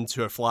Dortmund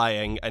who are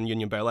flying and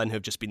Union Berlin who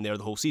have just been there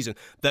the whole season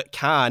that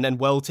can and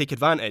will take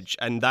advantage.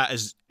 And that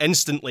is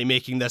instantly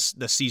making this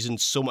season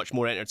so much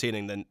more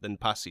entertaining than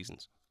past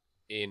seasons.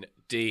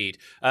 Indeed.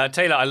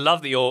 Taylor, I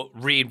love that you're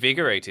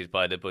reinvigorated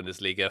by the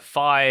Bundesliga.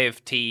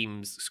 5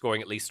 teams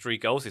scoring at least 3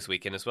 goals this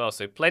weekend as well,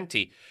 so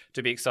plenty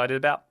to be excited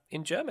about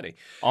in Germany.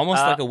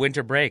 Almost like a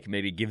winter break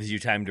maybe gives you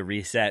time to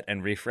reset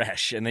and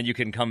refresh, and then you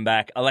can come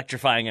back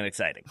electrifying and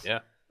exciting. Yeah,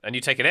 and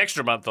you take an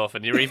extra month off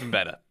and you're even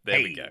better.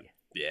 There we go.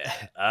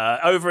 Yeah.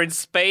 Over in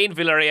Spain,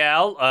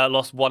 Villarreal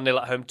lost 1-0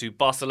 at home to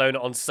Barcelona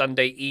on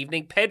Sunday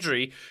evening.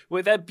 Pedri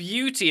with a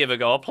beauty of a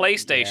goal.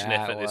 PlayStation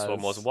effort, this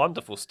one was.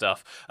 Wonderful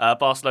stuff.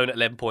 Barcelona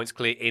 11 points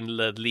clear in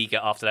La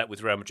Liga after that,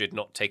 with Real Madrid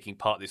not taking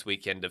part this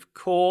weekend, of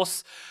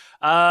course.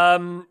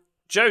 Joe,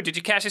 did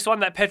you catch this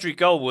one? That Pedri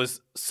goal was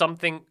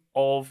something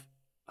of...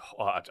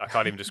 Oh, I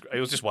can't even describe. It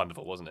was just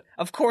wonderful, wasn't it?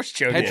 Of course,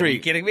 Joe did. Are you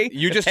kidding me?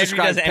 You just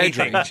described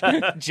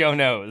Pedri. Joe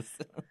knows.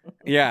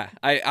 Yeah,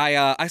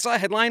 I saw a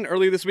headline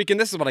earlier this week, and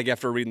this is what I get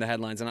for reading the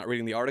headlines and not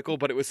reading the article,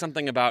 but it was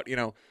something about,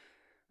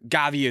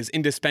 Gavi is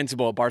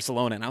indispensable at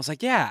Barcelona, and I was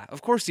like, yeah,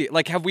 of course.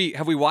 Have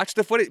we watched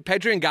the footage?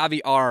 Pedri and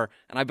Gavi are,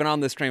 and I've been on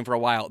this train for a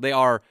while, they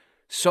are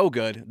so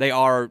good. They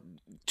are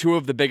 2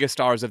 of the biggest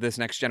stars of this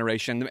next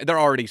generation. They're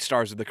already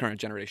stars of the current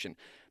generation.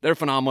 They're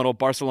phenomenal.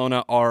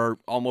 Barcelona are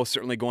almost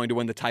certainly going to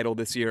win the title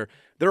this year.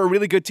 They're a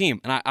really good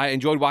team, and I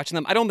enjoyed watching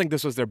them. I don't think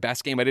this was their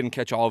best game. I didn't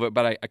catch all of it,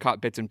 but I caught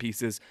bits and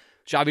pieces.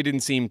 Xavi didn't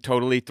seem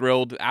totally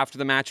thrilled after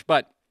the match,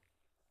 but,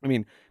 I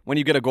mean, when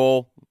you get a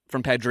goal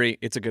from Pedri,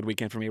 it's a good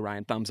weekend for me,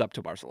 Ryan. Thumbs up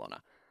to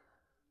Barcelona.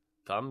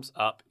 Thumbs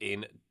up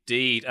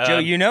indeed. Joe,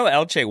 you know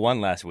Elche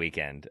won last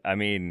weekend. I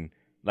mean,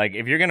 like,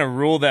 if you're going to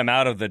rule them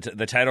out of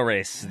the title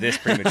race this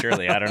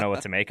prematurely, I don't know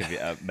what to make of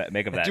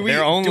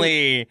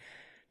that.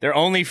 They're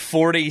only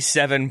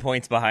 47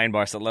 points behind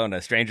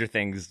Barcelona. Stranger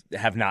things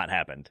have not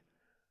happened.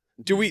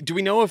 Do we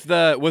know if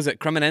was it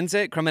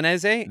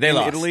Cremonese they in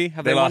lost. Italy?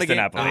 Have they won lost a game?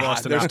 to Napoli.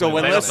 They're still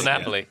They winless. lost to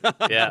Napoli.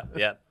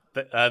 Yeah.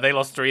 They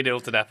lost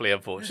 3-0 to Napoli,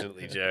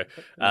 unfortunately, Joe.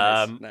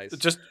 Nice.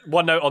 Just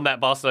one note on that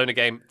Barcelona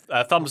game.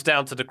 Thumbs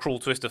down to the cruel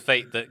twist of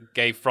fate that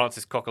gave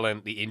Francis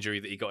Coquelin the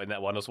injury that he got in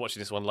that one. I was watching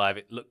this one live.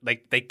 It looked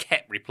they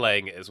kept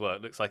replaying it as well.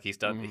 It looks like he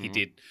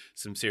did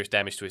some serious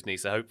damage to his knee.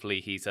 So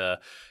hopefully he's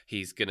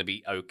going to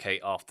be okay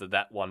after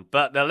that one.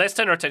 But now let's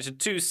turn our attention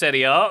to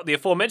Serie A. The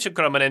aforementioned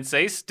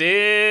Cremonese still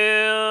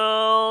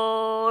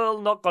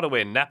not got a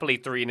win. Napoli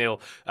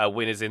 3-0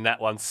 winners in that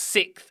one.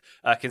 Sixth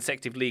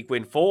consecutive league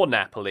win for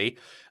Napoli.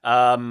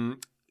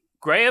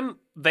 Graham,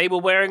 they were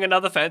wearing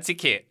another fancy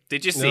kit.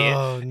 Did you see it?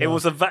 No. It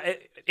was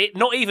it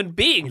not even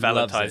being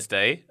Valentine's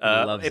Day.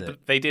 Loves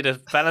it. They did a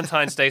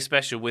Valentine's Day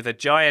special with a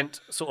giant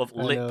sort of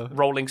lip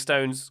Rolling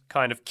Stones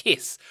kind of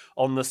kiss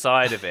on the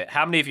side of it.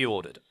 How many of you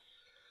ordered?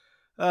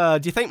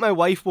 Do you think my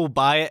wife will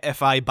buy it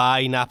if I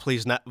buy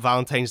Napoli's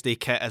Valentine's Day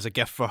kit as a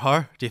gift for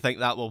her? Do you think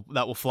that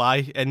will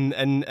fly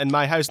in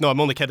my house? No, I'm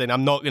only kidding.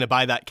 I'm not going to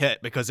buy that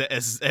kit because it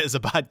is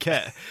a bad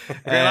kit.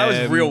 I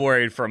was real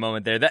worried for a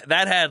moment there.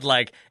 That had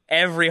like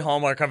every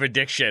hallmark of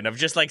addiction of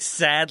just like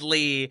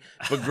sadly,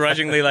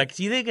 begrudgingly like,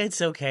 do you think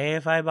it's okay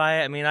if I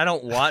buy it? I mean, I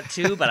don't want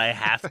to, but I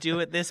have to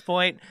at this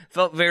point.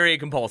 Felt very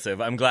compulsive.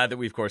 I'm glad that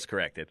we've course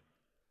corrected.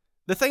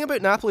 The thing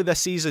about Napoli this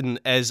season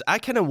is I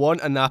kind of want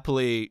a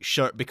Napoli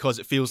shirt because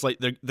it feels like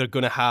they're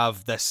going to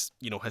have this,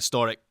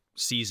 historic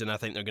season. I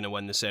think they're going to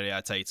win the Serie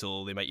A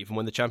title. They might even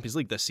win the Champions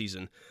League this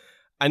season.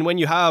 And when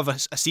you have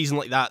a season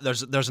like that,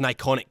 there's an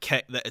iconic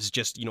kit that is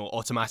just,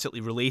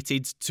 automatically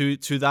related to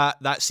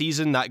that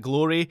season, that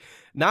glory.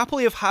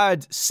 Napoli have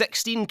had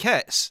 16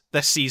 kits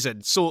this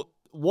season. So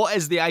what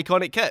is the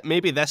iconic kit?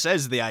 Maybe this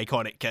is the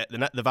iconic kit.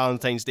 The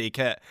Valentine's Day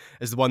kit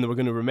is the one that we're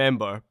going to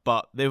remember.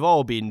 But they've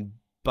all been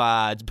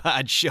bad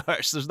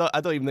shirts. I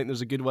don't even think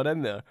there's a good one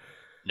in there.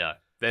 No,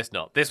 there's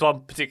not. This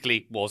one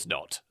particularly was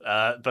not.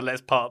 But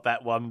let's park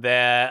that one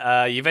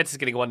there. Juventus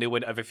getting a 1-0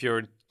 win over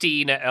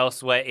Fiorentina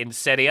elsewhere in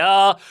Serie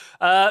A.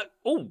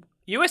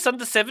 US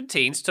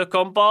under-17s took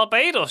on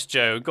Barbados,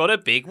 Joe. Got a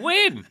big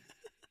win.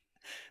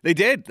 They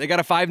did. They got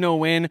a 5-0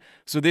 win.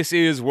 So this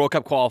is World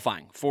Cup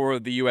qualifying for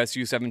the US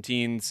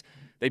U17s.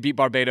 They beat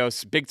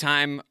Barbados big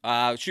time.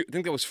 I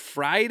think that was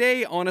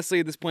Friday. Honestly,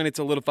 at this point, it's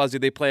a little fuzzy.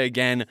 They play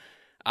again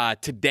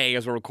today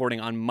as we're recording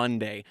on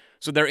Monday.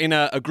 So they're in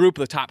a group.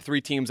 The top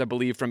 3 teams, I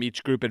believe, from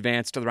each group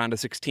advanced to the round of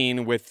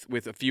 16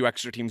 with a few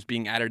extra teams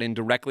being added in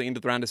directly into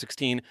the round of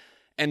 16.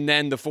 And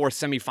then the 4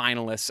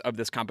 semifinalists of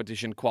this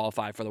competition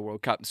qualify for the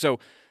World Cup. So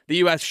the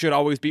U.S. should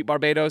always beat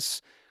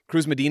Barbados.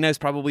 Cruz Medina is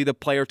probably the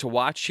player to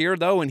watch here,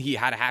 though, and he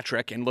had a hat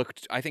trick and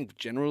looked, I think,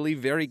 generally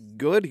very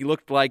good. He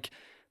looked like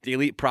the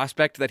elite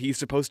prospect that he's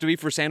supposed to be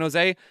for San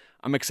Jose.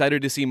 I'm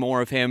excited to see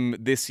more of him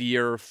this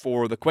year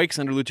for the Quakes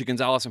under Luchi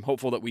Gonzalez. I'm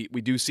hopeful that we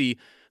do see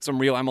some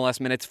real MLS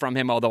minutes from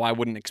him, although I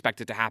wouldn't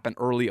expect it to happen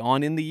early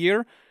on in the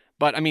year.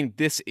 But, I mean,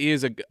 this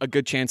is a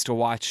good chance to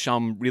watch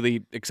some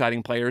really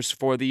exciting players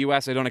for the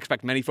U.S. I don't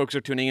expect many folks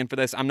are tuning in for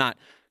this. I'm not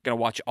going to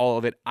watch all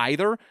of it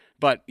either.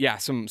 But, yeah,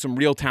 some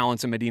real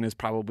talents, and Medina's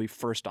probably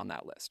first on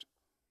that list.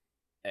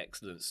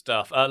 Excellent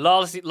stuff.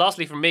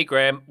 Lastly from me,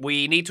 Graham,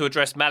 we need to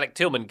address Malik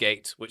Tillman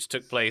Gate, which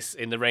took place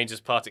in the Rangers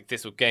Partick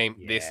Thistle game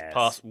this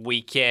past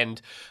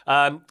weekend.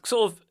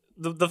 Sort of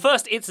the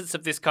first instance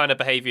of this kind of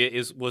behaviour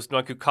was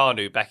Nwankwo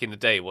Kanu back in the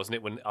day, wasn't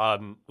it? When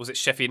was it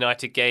Sheffield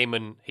United game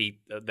and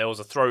there was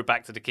a throw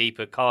back to the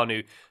keeper.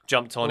 Kanu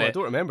jumped on it. I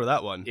don't remember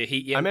that one.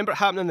 I remember it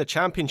happening in the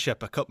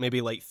Championship maybe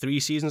like 3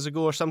 seasons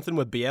ago or something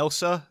with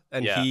Bielsa,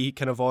 and he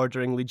kind of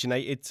ordering Leeds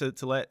United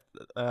to let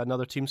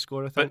another team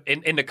score, I think.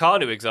 But in the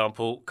Kanu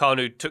example,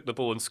 Kanu took the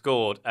ball and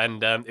scored,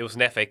 and it was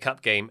an FA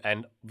Cup game,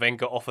 and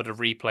Wenger offered a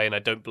replay, and I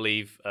don't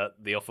believe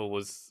the offer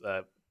was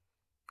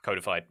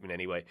codified in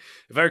any way.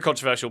 Very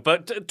controversial.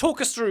 But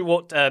talk us through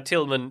what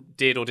Tillman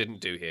did or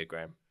didn't do here,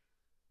 Graham.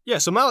 Yeah,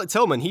 so Malik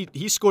Tillman,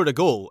 he scored a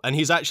goal, and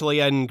he's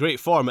actually in great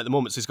form at the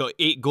moment. So he's got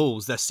 8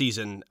 goals this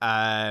season,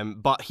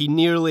 but he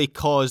nearly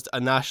caused a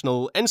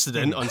national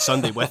incident on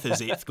Sunday with his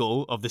 8th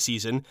goal of the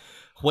season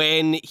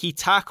when he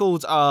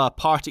tackled a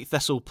Partick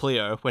Thistle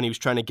player when he was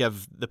trying to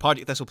give the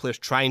Partick Thistle players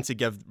trying to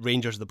give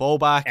Rangers the ball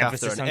back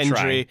after an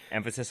injury.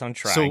 Emphasis on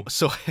trying.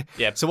 So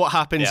what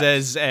happens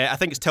is I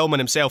think it's Tillman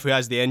himself who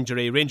has the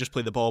injury. Rangers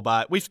play the ball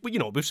back.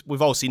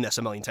 We've all seen this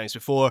a million times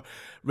before.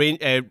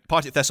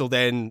 Partick Thistle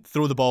then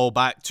throw the ball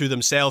back to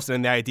themselves, and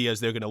then the idea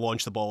is they're going to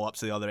launch the ball up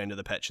to the other end of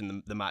the pitch,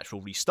 and the match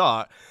will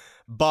restart.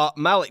 But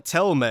Malik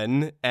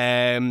Tillman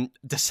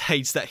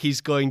decides that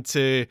he's going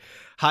to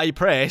high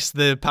press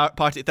the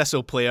Partick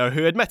Thistle player,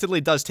 who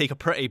admittedly does take a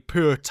pretty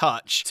poor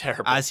touch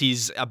as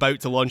he's about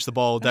to launch the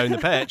ball down the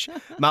pitch.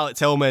 Malik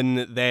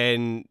Tillman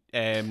then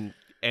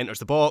enters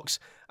the box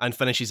and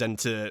finishes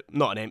into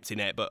not an empty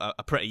net, but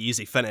a pretty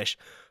easy finish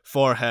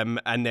for him.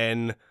 And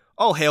then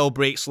all hell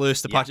breaks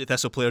loose. The Partick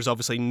Thistle players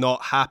obviously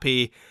not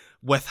happy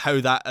with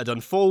how that had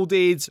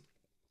unfolded.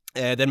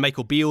 Then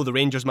Michael Beale, the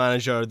Rangers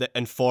manager, that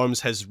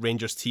informs his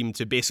Rangers team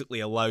to basically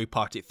allow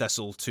Partick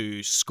Thistle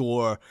to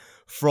score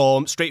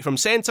straight from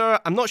centre.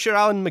 I'm not sure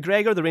Alan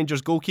McGregor, the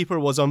Rangers goalkeeper,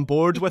 was on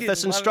board with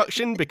this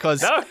instruction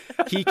because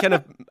he kind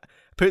of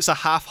puts a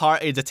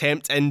half-hearted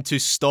attempt in to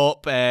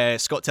stop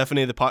Scott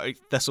Tiffany, the Partick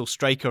Thistle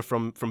striker,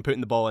 from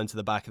putting the ball into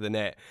the back of the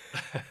net.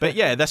 But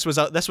yeah, this was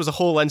a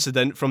whole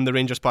incident from the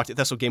Rangers Partick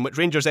Thistle game, which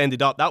Rangers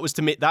ended up. That was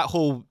to make that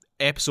whole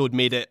episode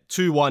made it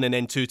 2-1 and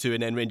then 2-2,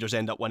 and then Rangers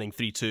end up winning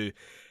 3-2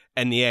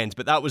 in the end.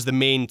 But that was the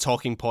main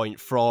talking point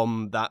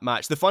from that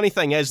match. The funny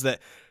thing is that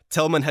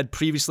Tillman had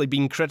previously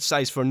been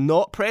criticised for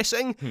not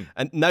pressing,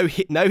 and now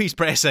he's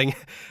pressing,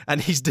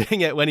 and he's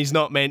doing it when he's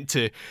not meant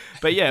to.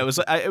 But yeah, it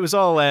was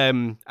all.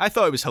 I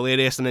thought it was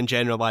hilarious, and in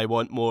general, I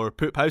want more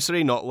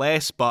poophousery, not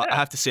less. But I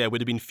have to say, I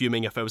would have been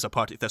fuming if I was a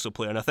Partick Thistle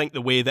player, and I think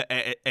the way that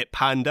it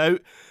panned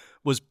out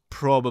was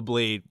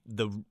probably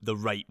the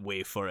right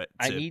way for it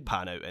to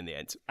pan out in the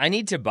end. I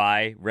need to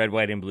buy red,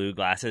 white, and blue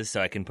glasses so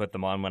I can put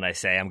them on when I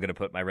say I'm going to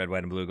put my red,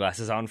 white, and blue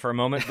glasses on for a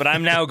moment. But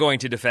I'm now going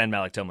to defend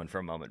Malik Tillman for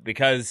a moment,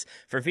 because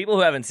for people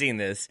who haven't seen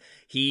this,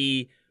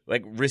 he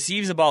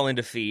receives a ball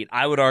into feet.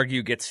 I would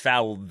argue gets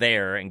fouled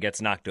there and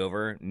gets knocked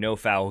over. No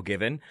foul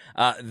given.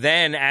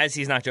 Then as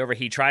he's knocked over,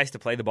 he tries to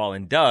play the ball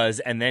and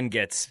does, and then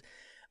gets,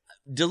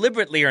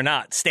 deliberately or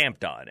not,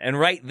 stamped on. And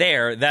right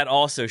there, that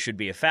also should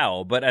be a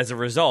foul. But as a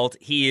result,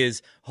 he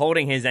is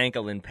holding his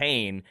ankle in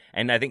pain,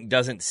 and I think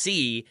doesn't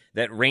see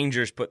that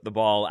Rangers put the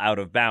ball out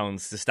of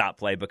bounds to stop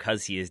play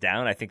because he is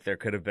down. I think there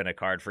could have been a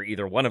card for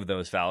either one of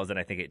those fouls, and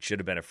I think it should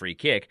have been a free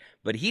kick.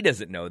 But he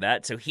doesn't know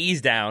that, so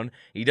he's down.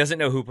 He doesn't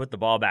know who put the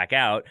ball back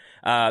out.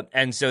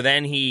 And so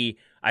then he,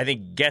 I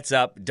think, gets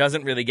up,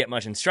 doesn't really get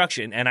much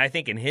instruction, and I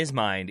think in his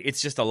mind,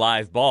 it's just a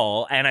live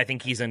ball, and I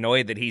think he's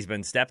annoyed that he's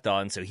been stepped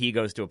on, so he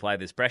goes to apply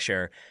this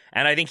pressure,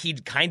 and I think he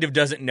kind of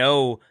doesn't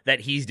know that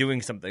he's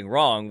doing something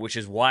wrong, which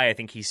is why I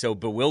think he's so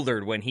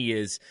bewildered when he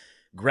is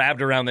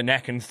grabbed around the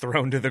neck and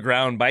thrown to the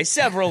ground by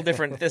several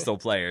different Thistle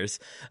players.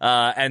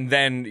 And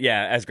then,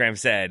 yeah, as Graham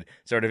said,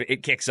 sort of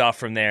it kicks off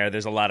from there.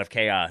 There's a lot of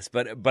chaos,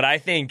 but I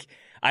think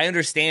I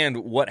understand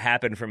what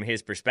happened from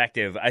his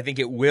perspective. I think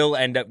it will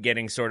end up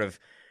getting sort of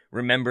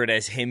remembered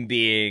as him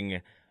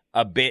being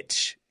a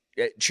bit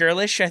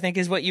churlish, I think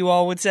is what you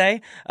all would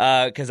say,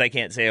 because I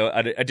can't say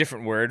a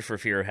different word for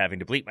fear of having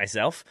to bleep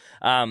myself.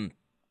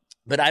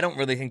 But I don't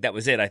really think that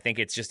was it. I think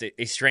it's just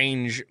a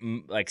strange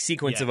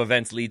sequence of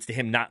events leads to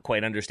him not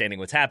quite understanding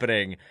what's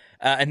happening,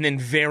 and then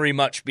very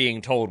much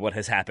being told what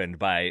has happened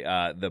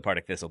by the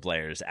Partick Thistle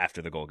players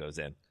after the goal goes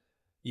in.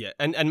 Yeah,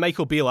 and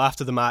Michael Beale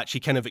after the match, he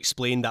kind of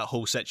explained that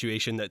whole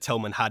situation that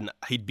Tillman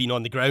he'd been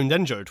on the ground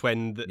injured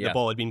when the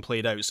ball had been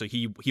played out, so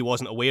he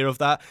wasn't aware of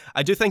that.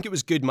 I do think it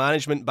was good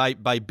management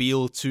by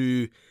Beale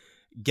to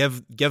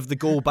give the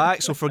goal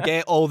back, so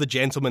forget all the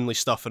gentlemanly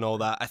stuff and all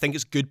that. I think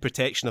it's good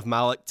protection of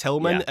Malik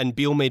Tillman, and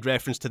Beale made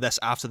reference to this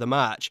after the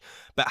match.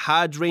 But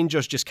had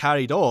Rangers just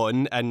carried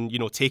on and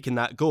taken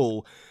that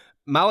goal,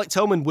 Malik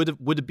Tillman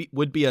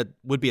would be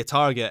a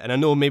target. And I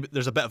know maybe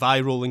there's a bit of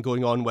eye rolling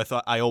going on with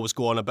I always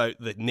go on about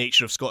the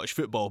nature of Scottish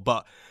football,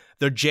 but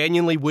there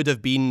genuinely would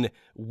have been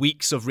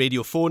weeks of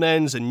radio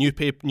phone-ins and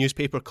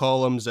newspaper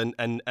columns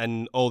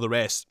and all the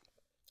rest.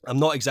 I'm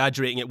not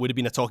exaggerating, it would have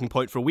been a talking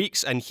point for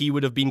weeks, and he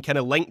would have been kind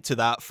of linked to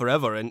that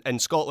forever in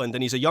Scotland.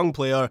 And he's a young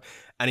player,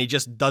 and he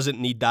just doesn't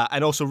need that.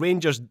 And also,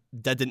 Rangers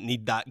didn't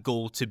need that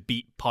goal to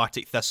beat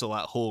Partick Thistle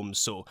at home.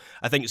 So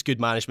I think it's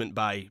good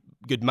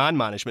man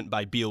management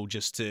by Beale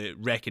just to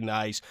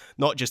recognise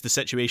not just the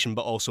situation,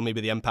 but also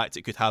maybe the impact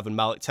it could have on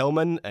Malik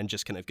Tillman, and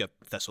just kind of give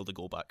Thistle the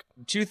goal back.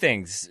 Two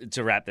things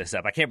to wrap this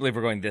up. I can't believe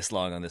we're going this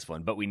long on this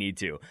one, but we need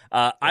to.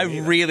 I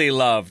really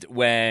loved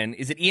when,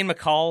 is it Ian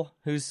McCall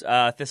who's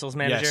Thistle's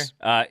manager?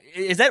 Yes.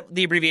 Is that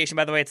the abbreviation,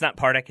 by the way? It's not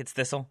Partick, it's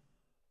Thistle?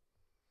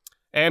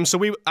 I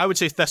would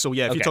say Thistle,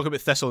 yeah. If okay. you talk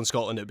about Thistle in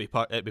Scotland, it'd be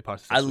part of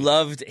Thistle. I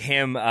loved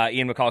him,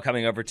 Ian McCall,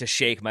 coming over to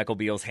shake Michael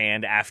Beale's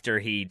hand after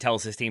he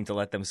tells his team to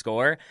let them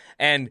score.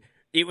 And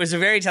it was a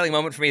very telling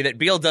moment for me that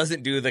Beale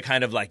doesn't do the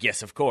kind of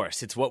yes, of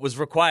course, it's what was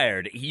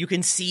required. You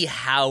can see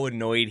how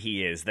annoyed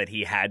he is that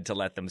he had to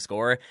let them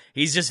score.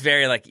 He's just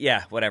very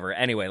yeah, whatever.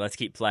 Anyway, let's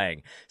keep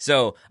playing.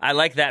 So I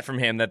like that from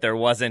him, that there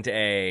wasn't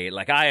I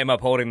am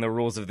upholding the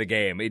rules of the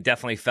game. It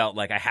definitely felt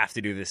like I have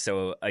to do this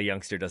so a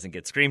youngster doesn't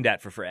get screamed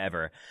at for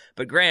forever.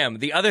 But Graham,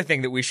 the other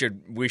thing that we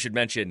should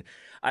mention,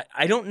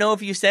 I don't know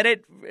if you said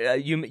it,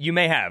 you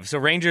may have. So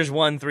Rangers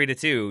won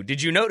 3-2.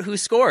 Did you note who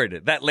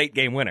scored that late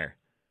game winner?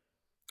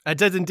 I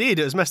did indeed.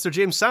 It was Mr.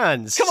 James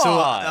Sands. Come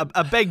on! So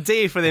a big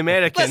day for the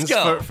Americans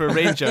for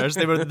Rangers.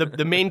 They were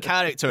the main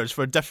characters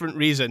for different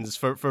reasons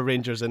for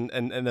Rangers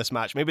in this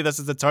match. Maybe this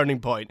is the turning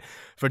point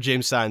for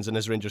James Sands in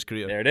his Rangers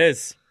career. There it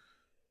is.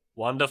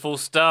 Wonderful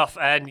stuff.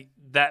 And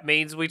that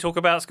means we talk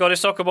about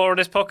Scottish soccer more on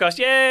this podcast.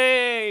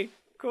 Yay!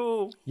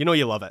 Cool. You know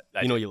you love it.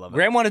 You know you love it.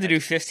 Graham wanted to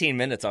do 15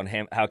 minutes on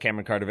how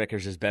Cameron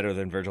Carter-Vickers is better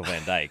than Virgil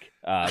van Dijk,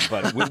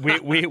 but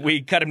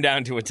we cut him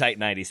down to a tight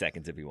 90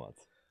 seconds if he wants.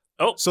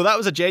 So that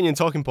was a genuine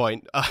talking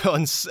point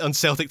on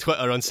Celtic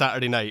Twitter on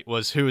Saturday night,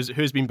 was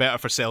who's been better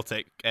for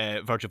Celtic,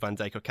 Virgil van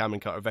Dijk or Cameron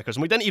Carter-Vickers.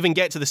 And we didn't even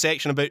get to the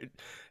section about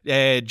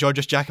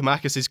Georgios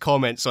Giakoumakis'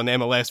 comments on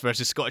MLS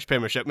versus Scottish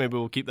Premiership. Maybe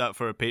we'll keep that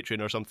for a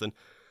Patreon or something.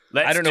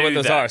 I don't know what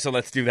those are, so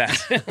let's do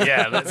that.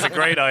 Yeah, that's a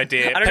great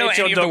idea. I don't know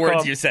any of the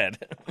words you said.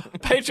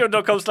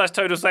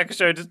 Patreon.com/Total Soccer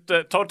Show,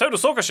 Total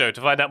Soccer Show, to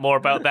find out more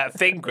about that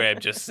thing Graham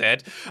just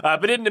said.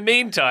 But in the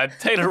meantime,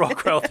 Taylor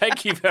Rockwell,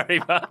 thank you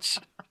very much.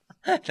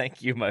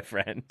 Thank you, my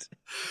friend.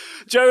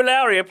 Joe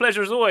Lowry, a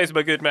pleasure as always,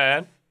 my good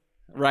man.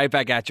 Right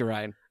back at you,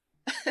 Ryan.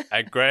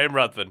 And Graham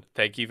Ruthven,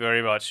 thank you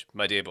very much,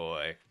 my dear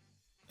boy.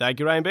 Thank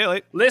you, Ryan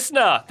Bailey.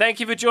 Listener, thank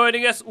you for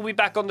joining us. We'll be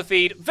back on the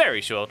feed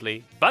very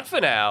shortly. But for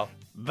now,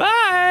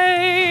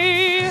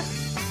 bye!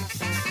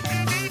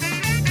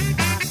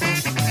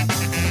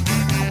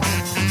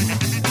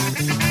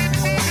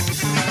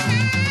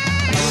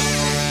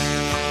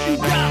 You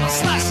gotta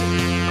slice it.